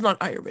like, this is not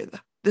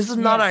Ayurveda. This is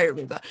not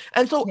Ayurveda.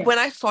 And so when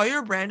I saw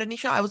your brand,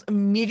 Anisha, I was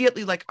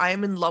immediately like, I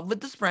am in love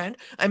with this brand.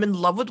 I'm in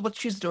love with what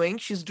she's doing.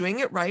 She's doing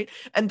it right.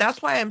 And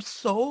that's why I'm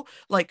so,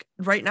 like,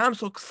 right now, I'm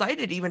so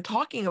excited even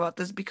talking about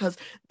this, because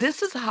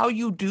this is how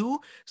you do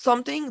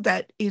something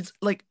that is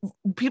like,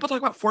 people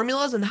talk about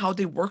formulas and how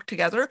they work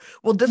together.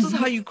 Well, this is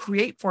how you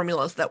create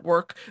formulas that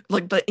work,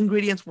 like the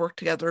ingredients work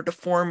together to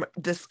form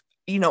this,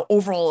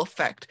 overall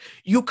effect.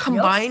 You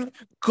combine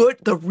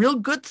the real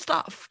good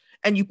stuff,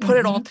 and you put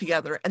it all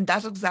together. And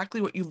that's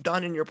exactly what you've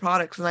done in your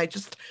products. And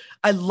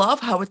I love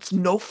how it's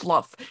no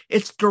fluff.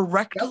 It's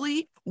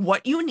directly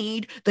what you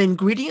need. The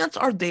ingredients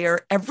are there.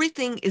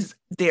 Everything is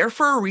there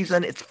for a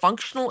reason. It's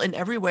functional in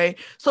every way.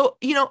 So,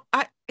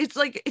 it's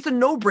like, it's a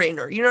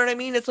no-brainer. You know what I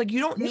mean? It's like, you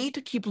don't need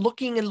to keep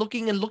looking and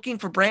looking and looking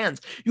for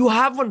brands. You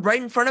have one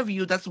right in front of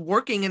you that's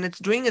working and it's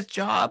doing its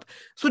job.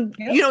 So,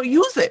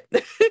 use it.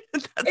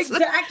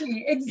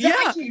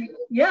 Exactly.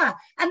 Yeah.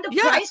 And the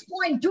price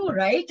point too,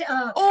 right?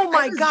 Oh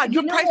my God,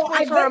 your price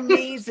points are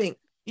amazing.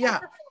 Yeah.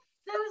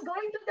 So I was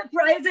going through the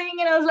pricing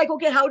and I was like,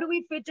 okay, how do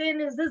we fit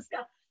in? Is this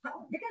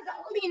because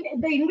all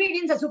the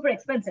ingredients are super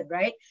expensive,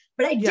 right?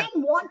 But I didn't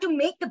want to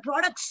make the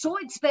product so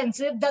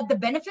expensive that the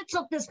benefits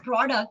of this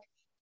product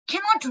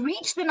cannot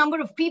reach the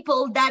number of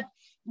people that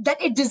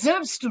it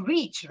deserves to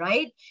reach,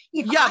 right?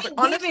 But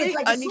honestly,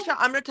 like Anisha,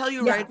 I'm going to tell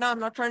you right now, I'm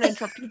not trying to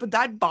interrupt you, but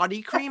that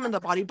body cream and the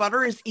body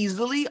butter is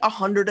easily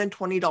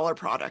 $120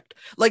 product.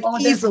 Like,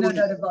 easily. There's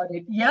no doubt about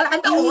it. Yeah,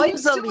 and the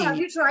oils too. Have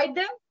you tried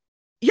them?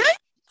 Yeah,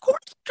 of course.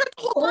 The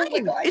whole Oh my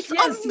line. gosh,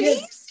 It's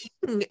amazing.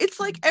 It's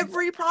like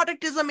every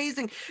product is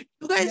amazing.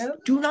 You guys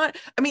Yep. do not,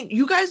 I mean,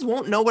 you guys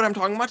won't know what I'm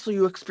talking about till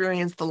you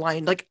experience the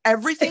line. Like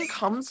everything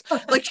comes,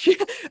 like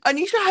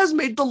Anisha has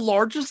made the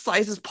largest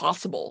sizes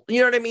possible. You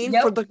know what I mean?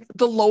 For Yep.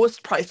 the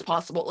lowest price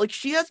possible. Like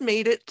she has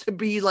made it to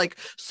be like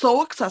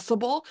so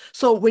accessible.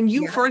 So when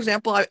you, Yeah. for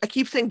example, I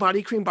keep saying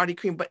body cream,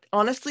 but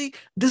honestly,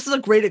 this is a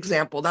great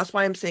example. That's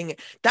why I'm saying it.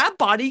 That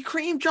body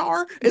cream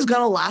jar is Mhm.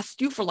 gonna last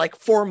you for like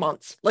 4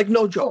 months. Like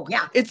no Oh, joke.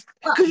 yeah. It's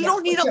because you Yeah,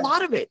 don't for need a sure.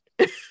 lot of it.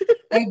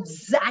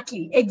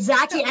 Exactly,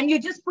 exactly. And you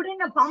just put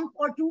in a pump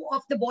or two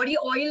of the body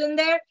oil in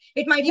there,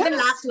 it might Yeah. even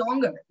last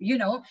longer,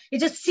 It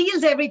just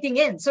seals everything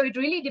in. So it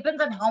really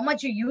depends on how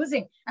much you're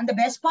using. And the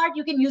best part,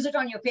 you can use it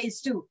on your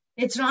face too.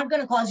 It's not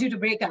going to cause you to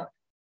break out.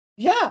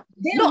 Yeah.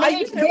 They're No, I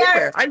use made, it they are,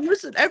 everywhere. I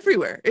use it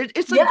everywhere.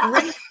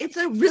 yeah. It's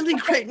a really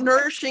great,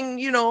 nourishing,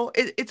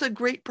 it's a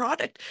great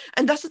product.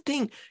 And that's the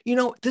thing,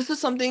 this is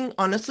something,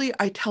 honestly,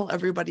 I tell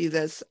everybody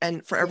this,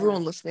 and for Yeah.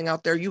 everyone listening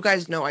out there, you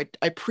guys know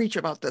I preach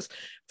about this.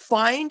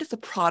 Find the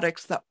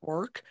products that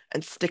work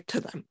and stick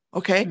to them.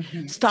 Okay.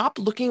 Hmm. Stop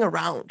looking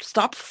around.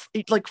 Stop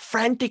like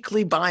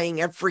frantically buying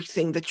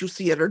everything that you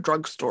see at a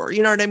drugstore.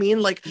 You know what I mean?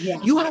 Like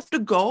Yeah. you have to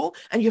go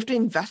and you have to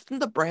invest in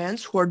the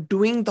brands who are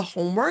doing the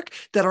homework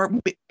that are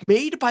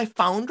made by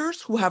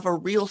founders who have a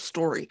real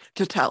story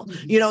to tell.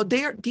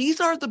 Hmm. These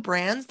are the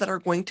brands that are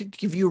going to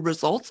give you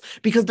results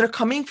because they're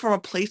coming from a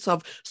place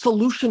of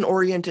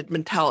solution-oriented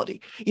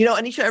mentality.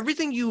 Anisha,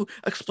 everything you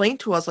explained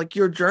to us, like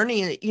your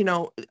journey,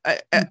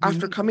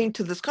 after Hmm. coming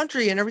to this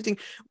country and everything,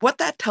 what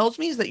that tells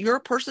me is that you're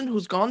a person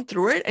who's gone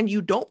through it and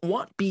you don't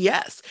want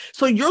BS.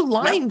 So your Yep.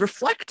 line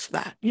reflects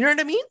that. You know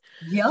what I mean?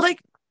 Yep. Like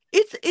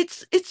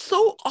it's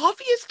so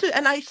obvious to,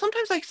 and I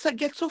sometimes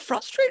get so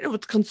frustrated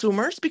with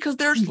consumers because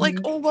there's like,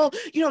 Hmm. oh well,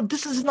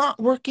 this is not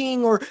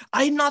working or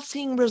I'm not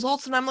seeing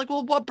results, and I'm like,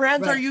 well, what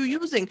brands are Right. you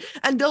using?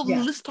 And they'll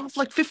Yeah. list off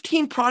like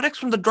 15 products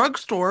from the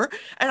drugstore,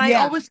 and I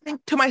Yeah. always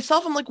think to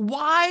myself, I'm like,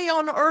 why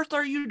on earth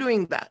are you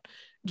doing that?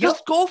 Yep.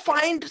 Just go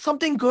find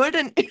something good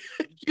and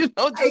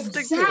just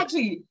stick to it.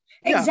 Exactly.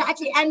 Yeah.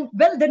 Exactly. And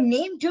well, the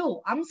name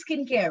too,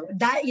 Skincare,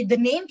 that the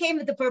name came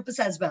with a purpose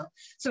as well.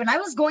 So when I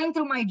was going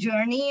through my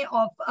journey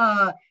of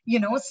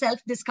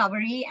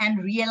self-discovery and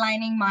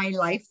realigning my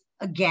life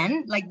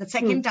again, like the Hmm.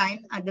 second time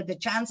the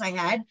chance I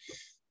had,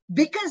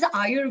 because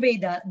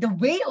Ayurveda, the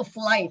way of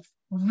life,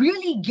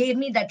 really gave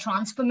me that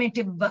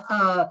transformative,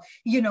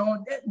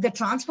 the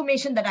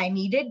transformation that I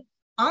needed.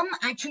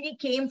 Actually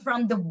came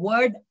from the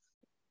word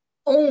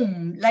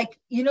Om, like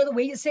the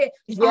way you say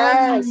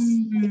Yes.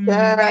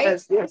 right?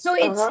 Yes. So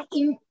Yes. it's Uh-huh.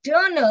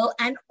 internal,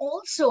 and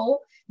also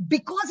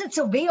because it's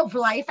a way of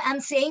life. I'm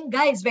saying,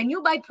 guys, when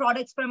you buy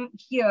products from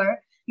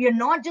here, you're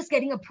not just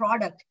getting a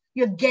product,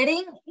 you're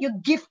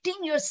gifting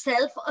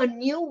yourself a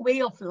new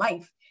way of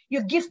life.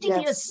 You're gifting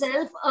Yes.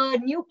 yourself a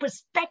new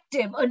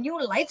perspective, a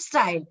new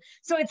lifestyle.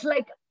 So it's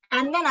like,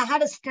 and then I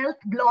had a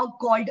stealth blog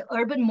called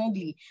Urban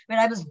Mowgli, where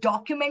I was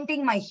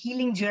documenting my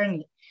healing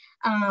journey.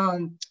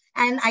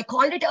 And I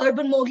called it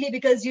Urban Mowgli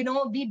because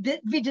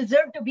we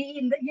deserve to be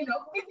in the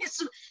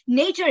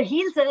nature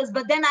heals us,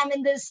 but then I'm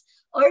in this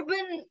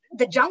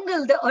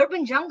the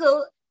urban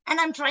jungle, and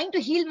I'm trying to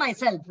heal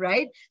myself,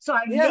 right? So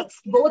I Yeah.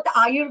 mixed both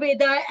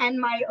Ayurveda and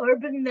my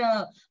urban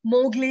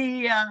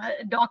Mowgli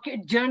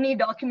journey,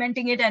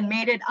 documenting it, and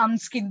made it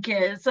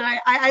Skincare. So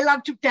I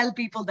love to tell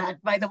people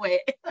that, by the way.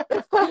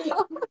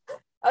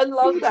 I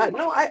love that.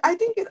 No, I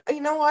think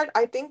you know what?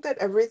 I think that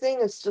everything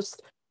is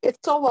just, it's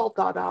so well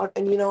thought out.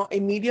 And,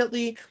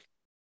 immediately,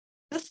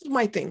 this is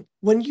my thing.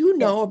 When you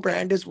Yeah. know a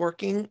brand is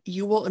working,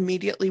 you will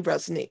immediately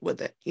resonate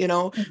with it,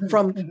 Hmm.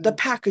 from the Hmm.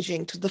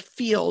 packaging to the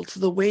feel to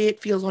the way it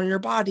feels on your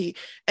body.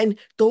 And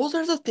those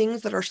are the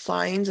things that are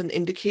signs and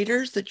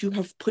indicators that you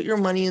have put your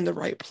money in the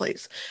right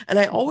place. And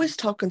I Hmm. always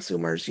tell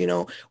consumers,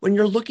 when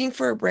you're looking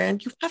for a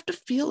brand, you have to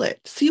feel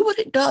it. See what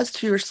it does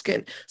to your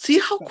skin. See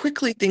how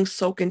quickly things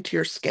soak into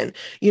your skin,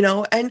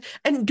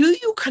 and do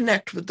you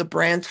connect with the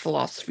brand's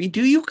philosophy?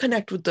 Do you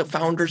connect with the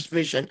founder's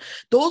vision?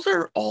 Those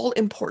are all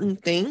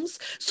important things.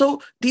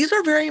 So these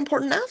are very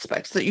important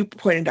aspects that you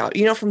pointed out,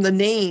 from the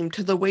name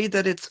to the way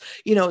that it's,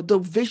 the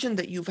vision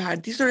that you've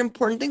had. These are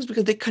important things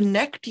because they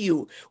connect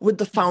you with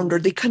the Hmm. founder,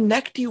 they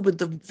connect you with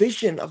the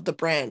vision of the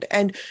brand.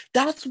 And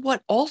that's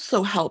what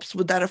also helps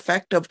with that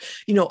effect of,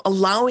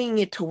 allowing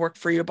it to work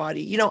for your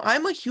body.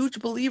 I'm a huge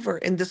believer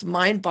in this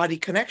mind-body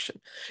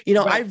connection. I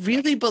Right.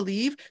 really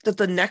believe that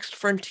the next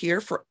frontier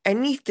for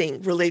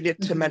anything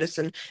related to Hmm.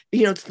 medicine,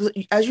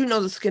 as you know,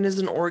 the skin is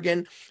an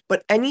organ,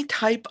 but any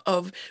type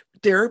of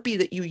therapy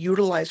that you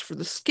utilize for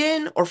the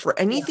skin or for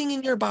Yeah. anything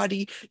in your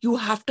body, you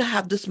have to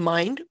have this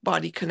mind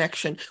body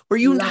connection where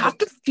you Love have it.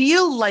 to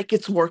feel like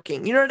it's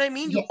working. You know what I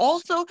mean? You Yes.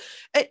 also,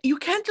 you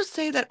can't just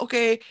say that,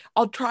 okay,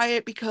 I'll try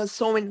it because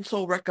so and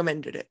so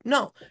recommended it.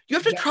 No, you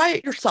have to Yep. try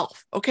it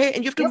yourself. Okay.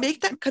 And you have to Yep.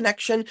 make that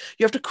connection.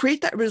 You have to create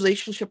that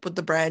relationship with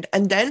the brand.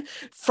 And then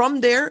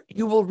from there,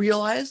 you will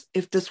realize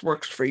if this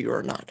works for you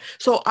or not.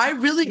 So I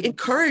really Absolutely.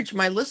 encourage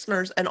my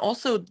listeners and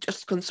also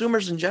just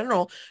consumers in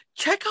general,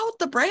 check out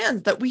the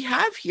brands that we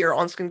have here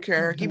on Skincare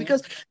Anarchy, Mhm.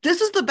 because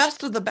this is the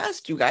best of the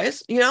best, you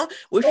guys. You know,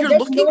 if Oh, you're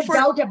there's looking no for,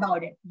 doubt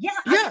about it. Yeah,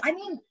 yeah, I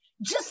mean,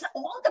 just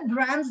all the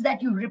brands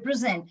that you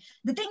represent.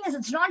 The thing is,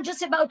 it's not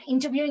just about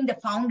interviewing the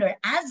founder.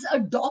 As a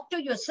doctor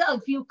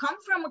yourself, you come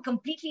from a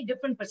completely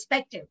different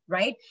perspective,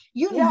 right?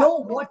 You yeah, know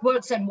what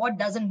works and what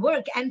doesn't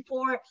work. And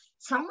for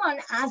someone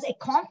as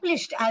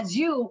accomplished as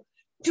you,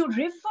 to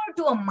refer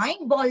to a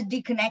mind body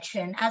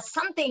connection as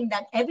something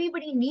that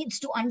everybody needs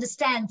to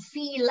understand,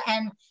 feel,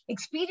 and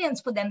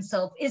experience for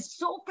themselves is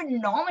so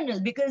phenomenal,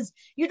 because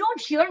you don't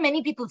hear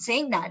many people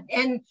saying that.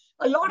 And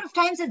a lot of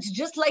times it's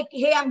just like,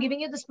 hey, I'm giving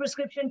you this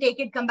prescription, take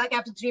it, come back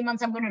after 3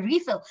 months, I'm going to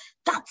refill.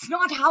 That's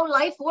not how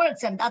life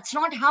works. And that's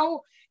not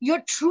how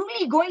you're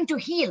truly going to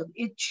heal.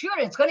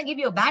 It's going to give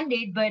you a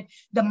band-aid, but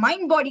the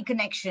mind body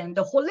connection,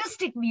 the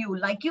holistic view,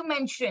 like you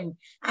mentioned,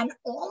 and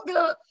all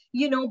the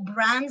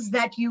brands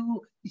that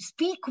you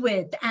speak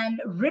with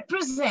and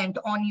represent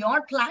on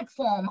your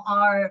platform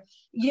are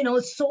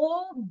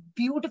so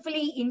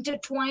beautifully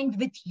intertwined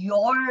with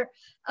your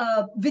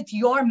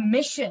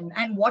mission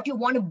and what you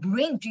want to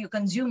bring to your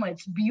consumer.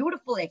 It's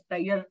beautiful,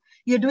 Ekta.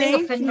 You're doing a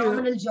thank you.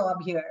 phenomenal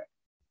job here.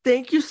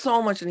 Thank you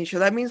so much, Anisha.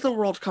 That means the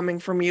world coming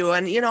from you.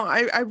 And,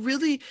 I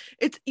really,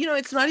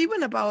 it's not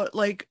even about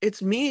like,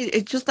 it's me.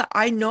 It's just that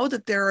I know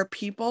that there are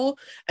people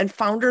and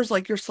founders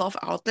like yourself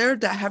out there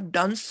that have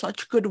done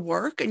such good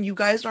work, and you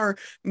guys are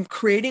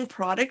creating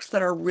products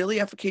that are really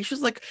efficacious.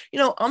 Like,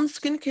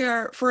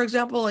 skincare, for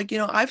example, like,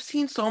 I've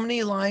seen so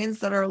many lines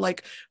that are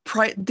like,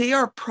 they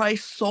are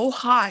priced so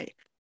high.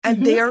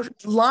 And they Mm-hmm, are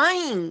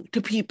lying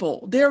to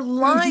people. They're mm-hmm.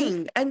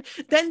 lying. And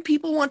then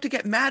people want to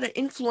get mad at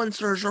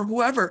influencers or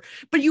whoever.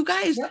 But you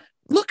guys, Yep,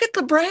 look at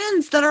the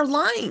brands that are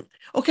lying.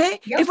 Okay.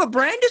 yep, If a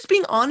brand is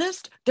being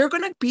honest, they're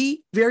going to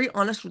be very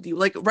honest with you.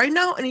 Like right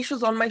now,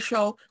 Anisha's on my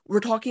show. We're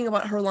talking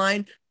about her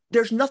line.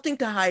 There's nothing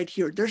to hide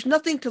here. There's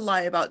nothing to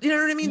lie about. You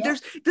know what I mean? yep,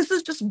 This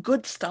is just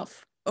good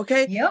stuff.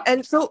 Okay. yep.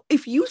 And so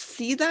if you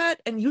see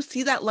that and you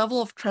see that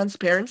level of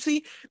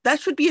transparency, that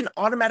should be an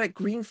automatic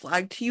green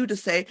flag to you to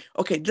say,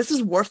 okay, this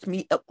is worth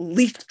me at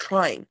least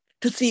trying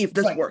to see if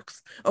this Right.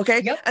 works.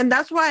 Okay. Yep. And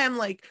that's why I'm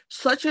like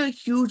such a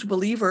huge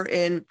believer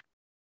in,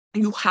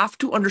 you have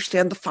to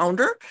understand the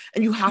founder,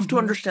 and you have to Mm-hmm.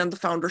 understand the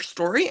founder's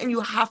story, and you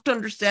have to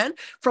understand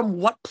from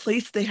what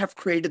place they have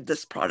created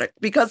this product,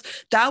 because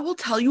that will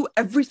tell you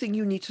everything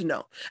you need to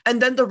know. And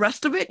then the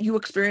rest of it you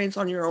experience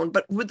on your own.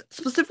 But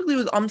specifically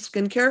with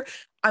skincare,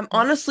 I'm Yep.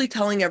 honestly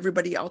telling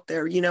everybody out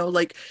there,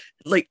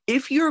 like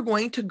if you're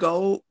going to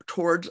go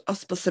towards a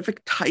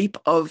specific type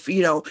of,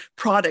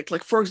 product,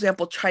 like for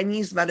example,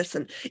 Chinese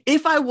medicine,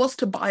 if I was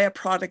to buy a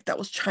product that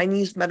was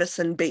Chinese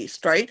medicine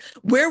based, right?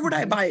 Where would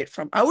I Mm-hmm. buy it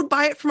from? I would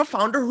buy it from a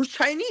founder who's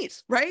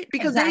Chinese, right?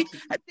 Because Exactly.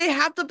 they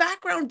have the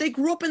background, they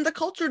grew up in the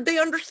culture, they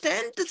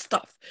understand this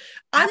stuff.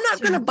 I'm not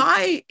gonna Absolutely.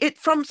 buy it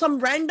from some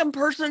random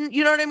person,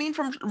 you know what I mean?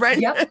 From Yep.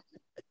 random,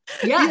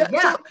 Yeah, yeah.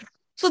 yeah.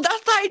 So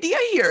that's the idea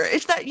here.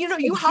 It's that,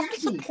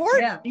 Exactly.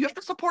 Yeah. you have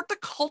to support the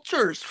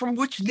cultures from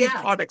which these Yeah.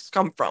 products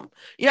come from.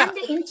 And Yeah.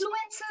 the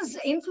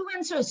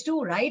influencers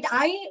too, right?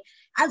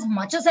 As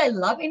much as I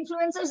love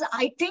influencers,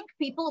 I think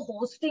people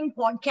hosting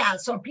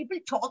podcasts or people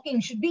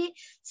talking should be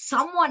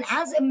someone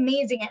as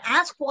amazing and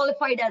as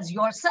qualified as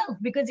yourself.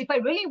 Because if I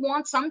really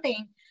want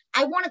something,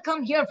 I want to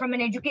come here from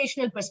an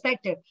educational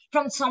perspective,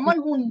 from someone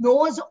who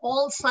knows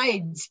all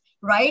sides,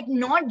 right?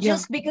 Not Yeah.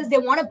 just because they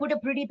want to put a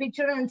pretty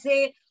picture and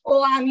say,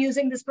 oh, I'm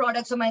using this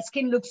product, so my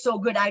skin looks so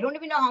good. I don't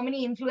even know how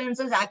many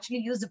influencers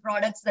actually use the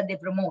products that they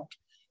promote.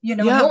 Yeah.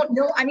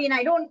 No, I mean,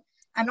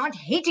 I'm not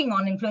hating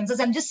on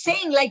influencers. I'm just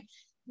saying, like,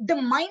 the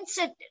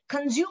mindset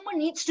consumer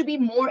needs to be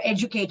more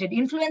educated.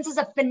 Influencers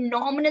are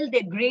phenomenal.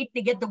 They're great.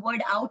 They get the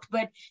word out,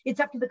 but it's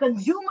up to the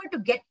consumer to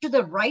get to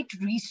the right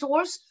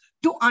resource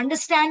to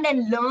understand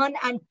and learn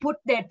and put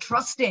their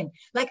trust in.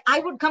 Like, I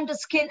would come to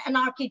Skin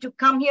Anarchy to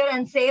come here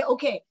and say,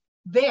 okay,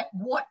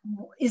 what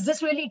is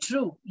this really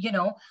true?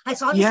 I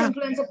saw this Yeah.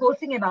 influencer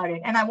posting about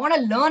it, and I want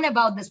to learn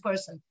about this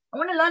person. I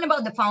want to learn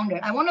about the founder.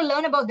 I want to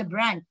learn about the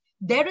brand.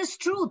 There is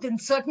truth in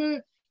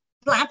certain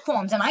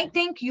platforms, and I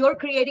think you're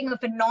creating a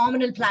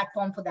phenomenal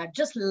platform for that.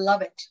 Just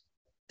love it.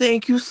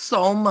 Thank you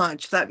so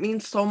much. That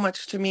means so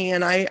much to me.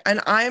 And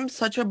I'm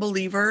such a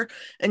believer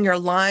in your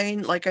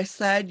line. Like I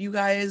said, you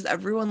guys,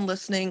 everyone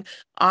listening,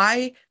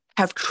 I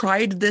have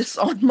tried this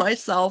on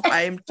myself.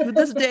 I am to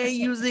this day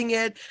using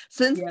it.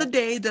 Since Yeah. the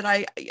day that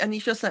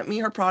Anisha sent me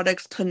her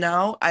products to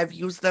now, I've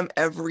used them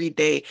every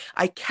day.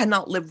 I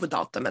cannot live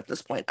without them at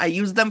this point. I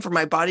use them for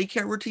my body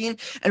care routine,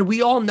 and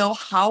we all know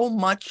how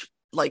much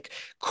like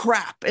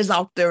crap is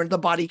out there in the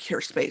body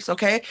care space.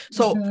 Okay.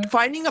 So Mm-hmm.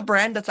 finding a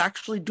brand that's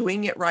actually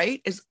doing it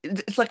right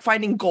it's like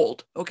finding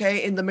gold,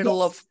 okay, in the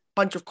middle of Yes.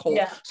 bunch of coal.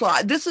 Yeah. So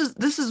this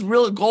is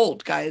real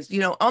gold, guys.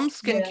 Yeah.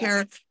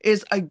 Skincare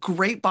is a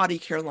great body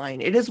care line.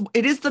 It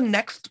is the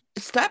next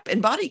step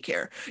in body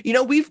care. You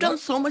know, we've done Yep.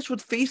 so much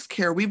with face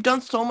care. We've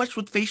done so much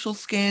with facial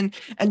skin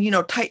and, you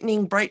know,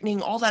 tightening,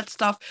 brightening, all that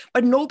stuff.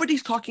 But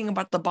nobody's talking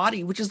about the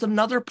body, which is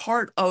another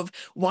part of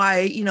why,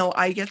 you know,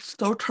 I get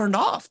so turned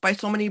off by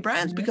so many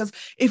brands. Mhm. Because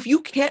if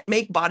you can't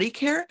make body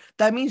care,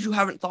 that means you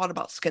haven't thought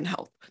about skin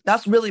health.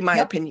 That's really my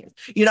Yep. opinion,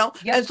 you know?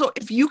 Yep. And so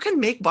if you can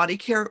make body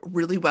care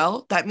really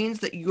well, that means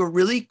that you're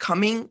really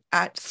coming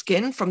at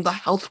skin from the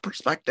health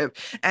perspective.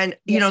 And,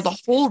 you know, the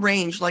Yes. whole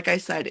range, like I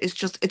said, is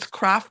just, it's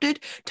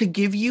crafted to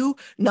give you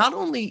not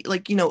only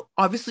like, you know,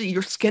 obviously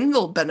your skin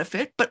will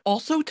benefit, but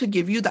also to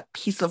give you that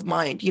peace of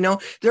mind. You know,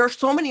 there are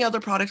so many other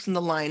products in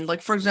the line,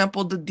 like for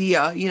example, the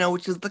Dia, you know,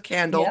 which is the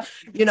candle, Yep.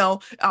 you know,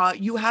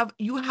 you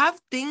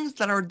have things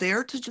that are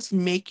there to just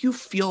make you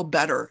feel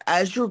better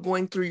as you're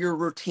going through your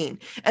routine.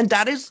 And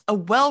that is a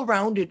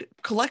well-rounded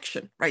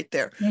collection right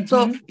there.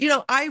 So, Hmm. you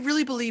know, I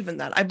really believe in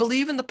that. I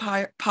believe in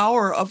the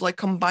power of like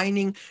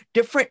combining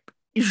different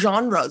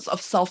genres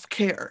of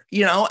self-care,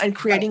 you know, and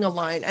Right. creating a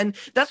line. And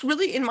that's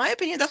really, in my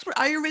opinion, that's what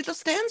Ayurveda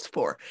stands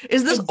for,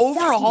 is this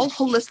overall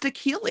Exactly. holistic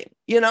healing,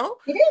 you know?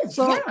 It is.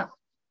 So, Yeah.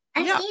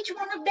 And yeah, each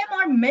one of them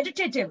are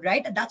meditative,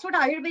 right? That's what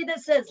Ayurveda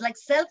says. Like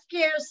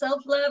self-care,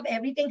 self-love,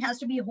 everything has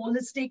to be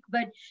holistic.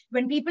 But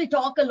when people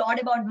talk a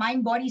lot about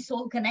mind, body,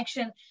 soul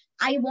connection,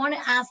 I want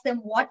to ask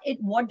them what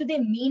do they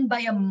mean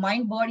by a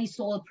mind, body,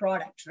 soul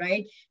product,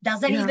 right?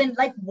 Does that yeah, even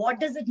like what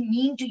does it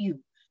mean to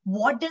you?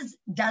 What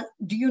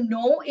do you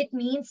know it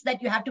means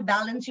that you have to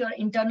balance your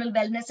internal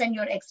wellness and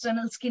your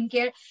external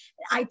skincare?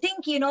 I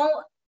think,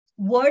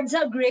 words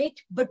are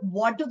great, but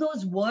what do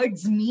those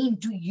words mean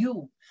to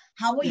you?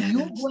 How are you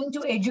yes, going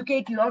to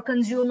educate your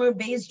consumer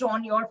based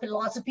on your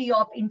philosophy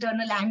of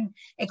internal and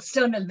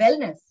external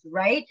wellness,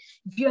 right?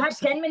 If you have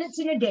 10 minutes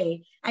in a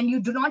day and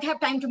you do not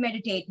have time to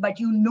meditate, but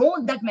you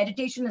know that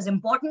meditation is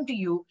important to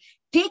you,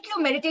 take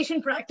your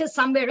meditation practice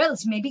somewhere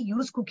else. Maybe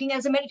use cooking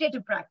as a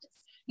meditative practice,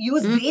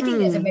 use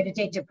bathing as a hmm,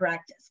 meditative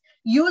practice,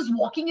 use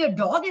walking your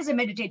dog as a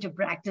meditative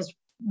practice,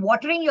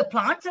 watering your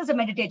plants as a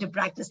meditative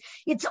practice.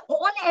 It's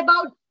all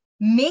about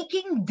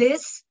making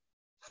this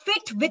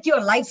fit with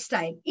your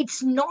lifestyle.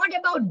 It's not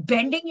about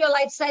bending your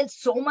lifestyle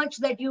so much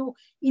that you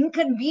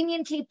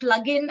inconveniently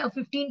plug in a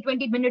 15,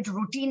 20-minute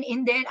routine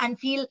in there and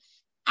feel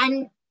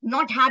and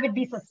not have it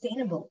be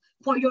sustainable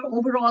for your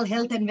overall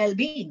health and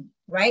well-being,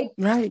 right?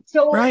 right,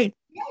 So right.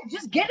 yeah,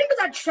 just get into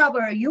that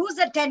shower, use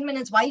that 10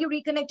 minutes while you're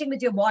reconnecting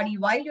with your body,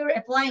 while you're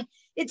applying.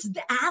 It's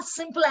as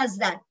simple as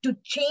that to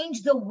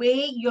change the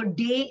way your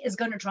day is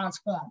going to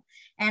transform.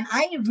 And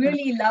I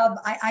really love,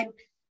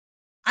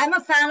 I'm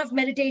a fan of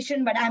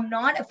meditation, but I'm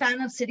not a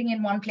fan of sitting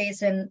in one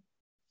place. And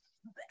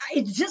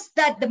it's just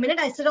that the minute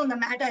I sit on the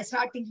mat, I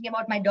start thinking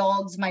about my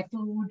dogs, my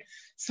food,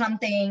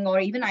 something, or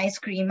even ice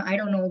cream. I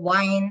don't know,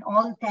 wine,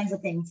 all kinds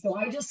of things. So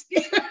I just,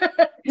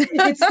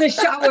 it's the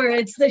shower.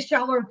 It's the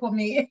shower for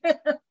me.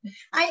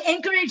 I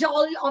encourage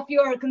all of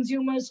your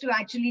consumers to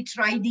actually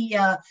try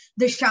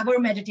the shower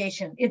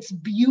meditation. It's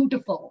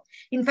beautiful.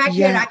 In fact,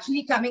 we are Yeah.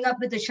 actually coming up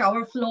with a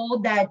shower flow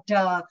that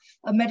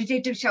a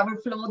meditative shower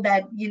flow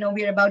that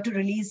we're about to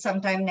release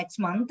sometime next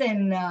month,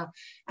 and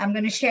I'm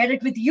going to share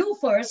it with you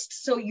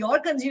first, so your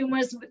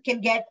consumers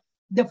can get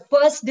the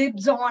first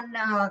dibs on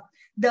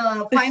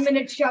the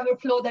 5-minute shower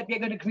flow that we're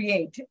going to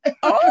create.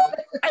 Oh,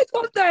 I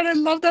love that. I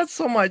love that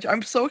so much.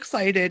 I'm so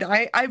excited.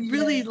 I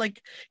really Yeah.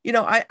 like, you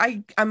know,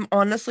 I'm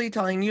honestly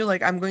telling you,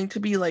 like, I'm going to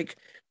be like,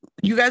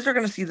 you guys are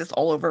going to see this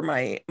all over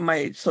my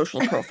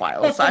social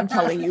profiles. I'm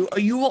telling you,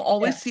 you will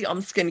always Yeah. see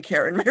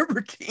skincare in my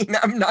routine.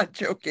 I'm not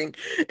joking.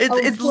 It's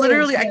Of it's course.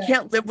 literally I Yeah.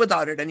 can't live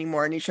without it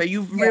anymore, Anisha.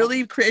 You've Yeah.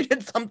 really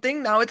created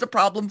something. Now it's a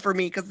problem for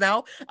me because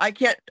now I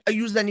can't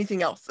use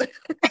anything else.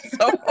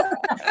 So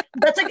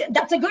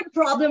That's a good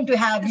problem to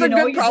have. it's a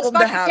good You just problem to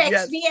got to have. text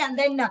Yes. me, and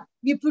then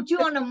we put you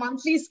on a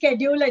monthly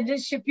schedule and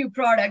just ship you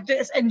product.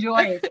 Just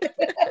enjoy it.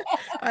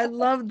 I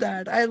love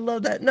that. I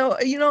love that. No,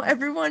 you know,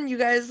 everyone, you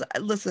guys,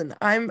 listen,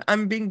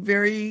 I'm being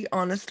very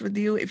honest with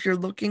you. If you're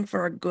looking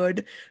for a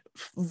good,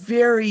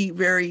 very,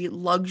 very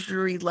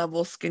luxury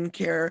level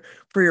skincare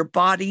for your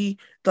body,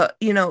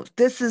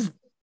 this is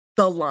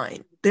the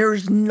line.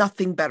 There's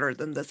nothing better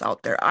than this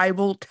out there. I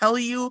will tell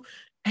you,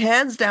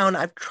 hands down,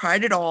 I've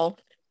tried it all.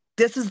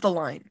 This is the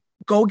line.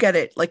 Go get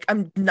it. Like,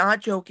 I'm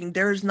not joking.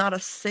 There is not a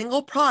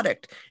single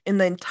product in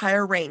the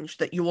entire range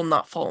that you will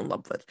not fall in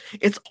love with.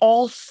 It's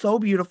all so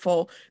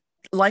beautiful.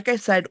 Like I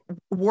said,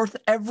 worth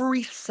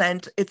every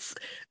cent.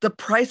 The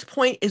price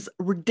point is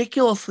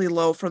ridiculously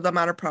low for the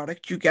amount of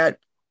product you get.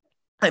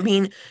 I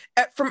mean,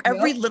 from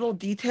every Yep. little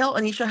detail,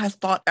 Anisha has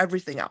thought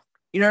everything out.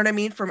 You know what I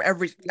mean? From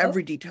every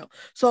Yep. detail.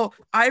 So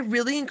I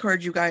really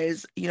encourage you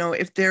guys,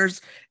 if there's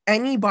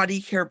any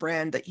body care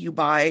brand that you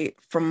buy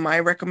from my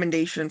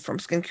recommendation, from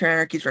Skincare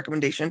Anarchy's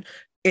recommendation,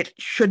 it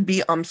should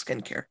be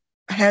Skincare.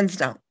 Hands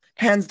down.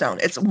 Hands down,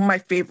 it's my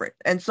favorite.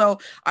 And so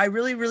I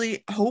really,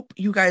 really hope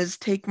you guys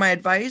take my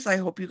advice. I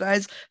hope you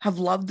guys have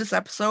loved this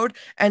episode.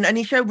 And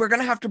Anisha, we're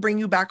gonna have to bring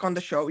you back on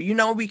the show. You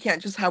know, we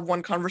can't just have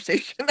one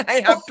conversation.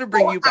 I have to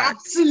bring Oh, you back.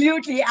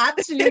 absolutely,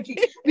 absolutely.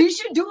 We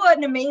should do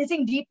an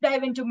amazing deep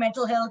dive into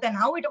mental health and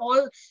how it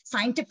all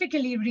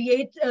scientifically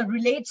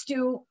relates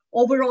to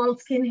overall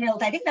skin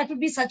health. I think that would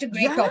be such a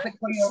great Yes. topic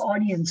for your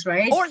audience,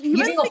 right? Or even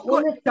Giving a like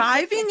holistic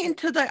diving perspective.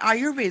 into the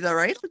Ayurveda,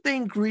 right? With the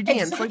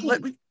ingredients. Like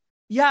Exactly.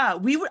 yeah,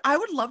 I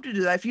would love to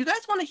do that. If you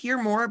guys want to hear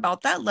more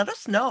about that, let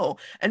us know.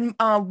 And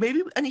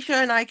maybe Anisha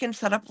and I can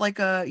set up like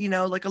a,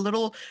 like a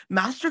little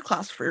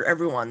masterclass for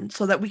everyone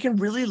so that we can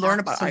really learn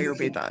about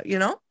Absolutely.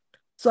 Ayurveda.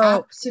 So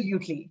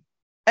Absolutely.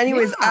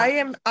 anyways,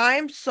 Yeah.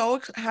 I'm so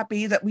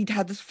happy that we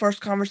had this first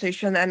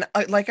conversation, and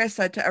like I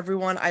said to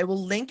everyone, I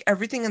will link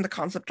everything in the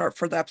concept art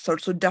for the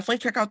episode. So definitely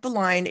check out the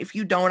line. If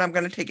you don't, I'm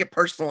going to take it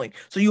personally.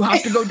 So you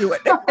have to go do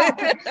it.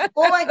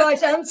 Oh my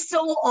gosh, I'm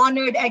so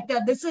honored,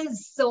 Ekta. This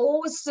is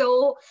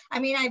so, I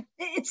mean,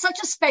 it's such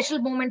a special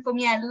moment for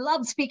me. I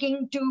love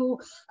speaking to,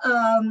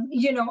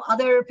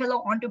 other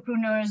fellow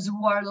entrepreneurs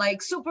who are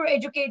like super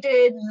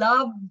educated,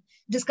 love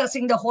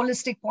discussing the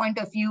holistic point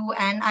of view.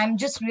 And I'm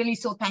just really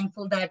so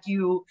thankful that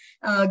you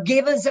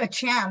gave us a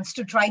chance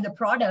to try the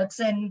products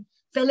and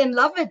fell in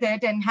love with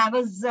it and have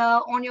us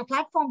on your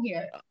platform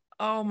here.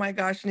 Oh my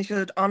gosh,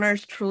 Nisha, the honor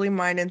is truly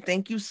mine, and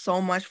thank you so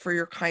much for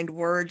your kind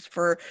words,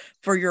 for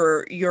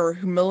your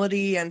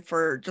humility, and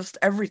for just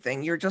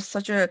everything. You're just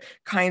such a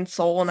kind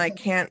soul, and I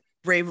can't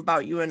rave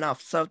about you enough.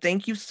 So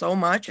thank you so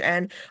much,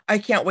 and I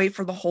can't wait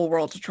for the whole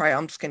world to try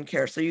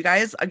Skincare. So you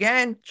guys,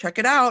 again, check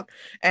it out,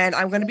 and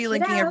I'm going to Check be it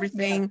linking out. Yeah.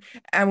 everything.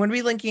 I'm going to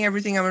be linking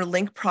everything. I'm going to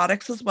link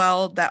products as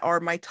well that are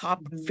my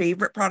top Mhm.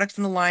 favorite products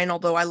in the line,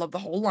 although I love the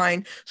whole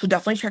line. So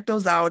definitely check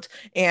those out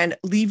and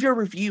leave your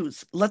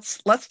reviews. Let's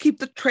keep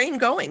the train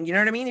going. You know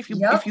what I mean? If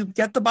Yep. you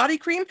get the body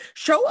cream,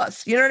 show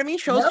us. You know what I mean?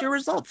 Show us Yep. your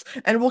results,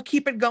 and we'll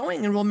keep it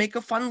going, and we'll make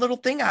a fun little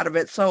thing out of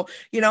it. So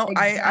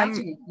I'm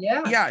Exactly.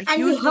 Yeah. yeah, And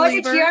you huge heard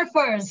it believer. here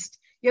first.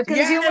 Your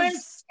consumers,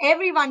 Yes.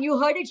 everyone, you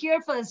heard it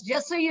here first.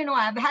 Just so you know,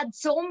 I've had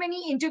so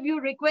many interview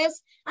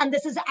requests, and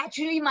this is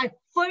actually my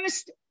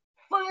first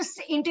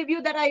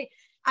interview that I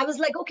was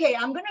like, okay,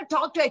 I'm gonna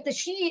talk to her.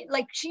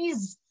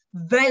 She's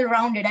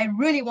well-rounded. I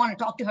really want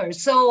to talk to her.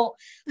 So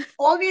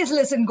always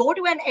listen, go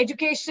to an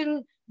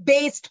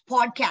education-based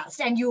podcast.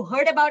 And you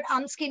heard about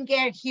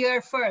Skincare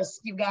here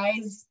first, you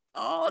guys.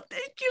 Oh,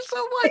 thank you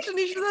so much,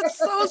 Anisha. That's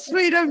so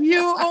sweet of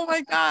you. Oh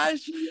my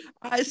gosh.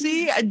 I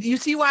see. You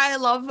see why I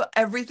love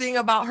everything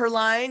about her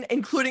line,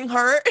 including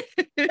her.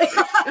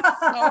 It's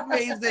so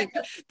amazing.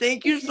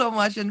 Thank you so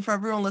much. And for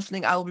everyone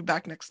listening, I will be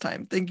back next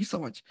time. Thank you so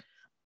much.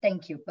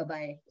 Thank you.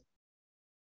 Bye-bye.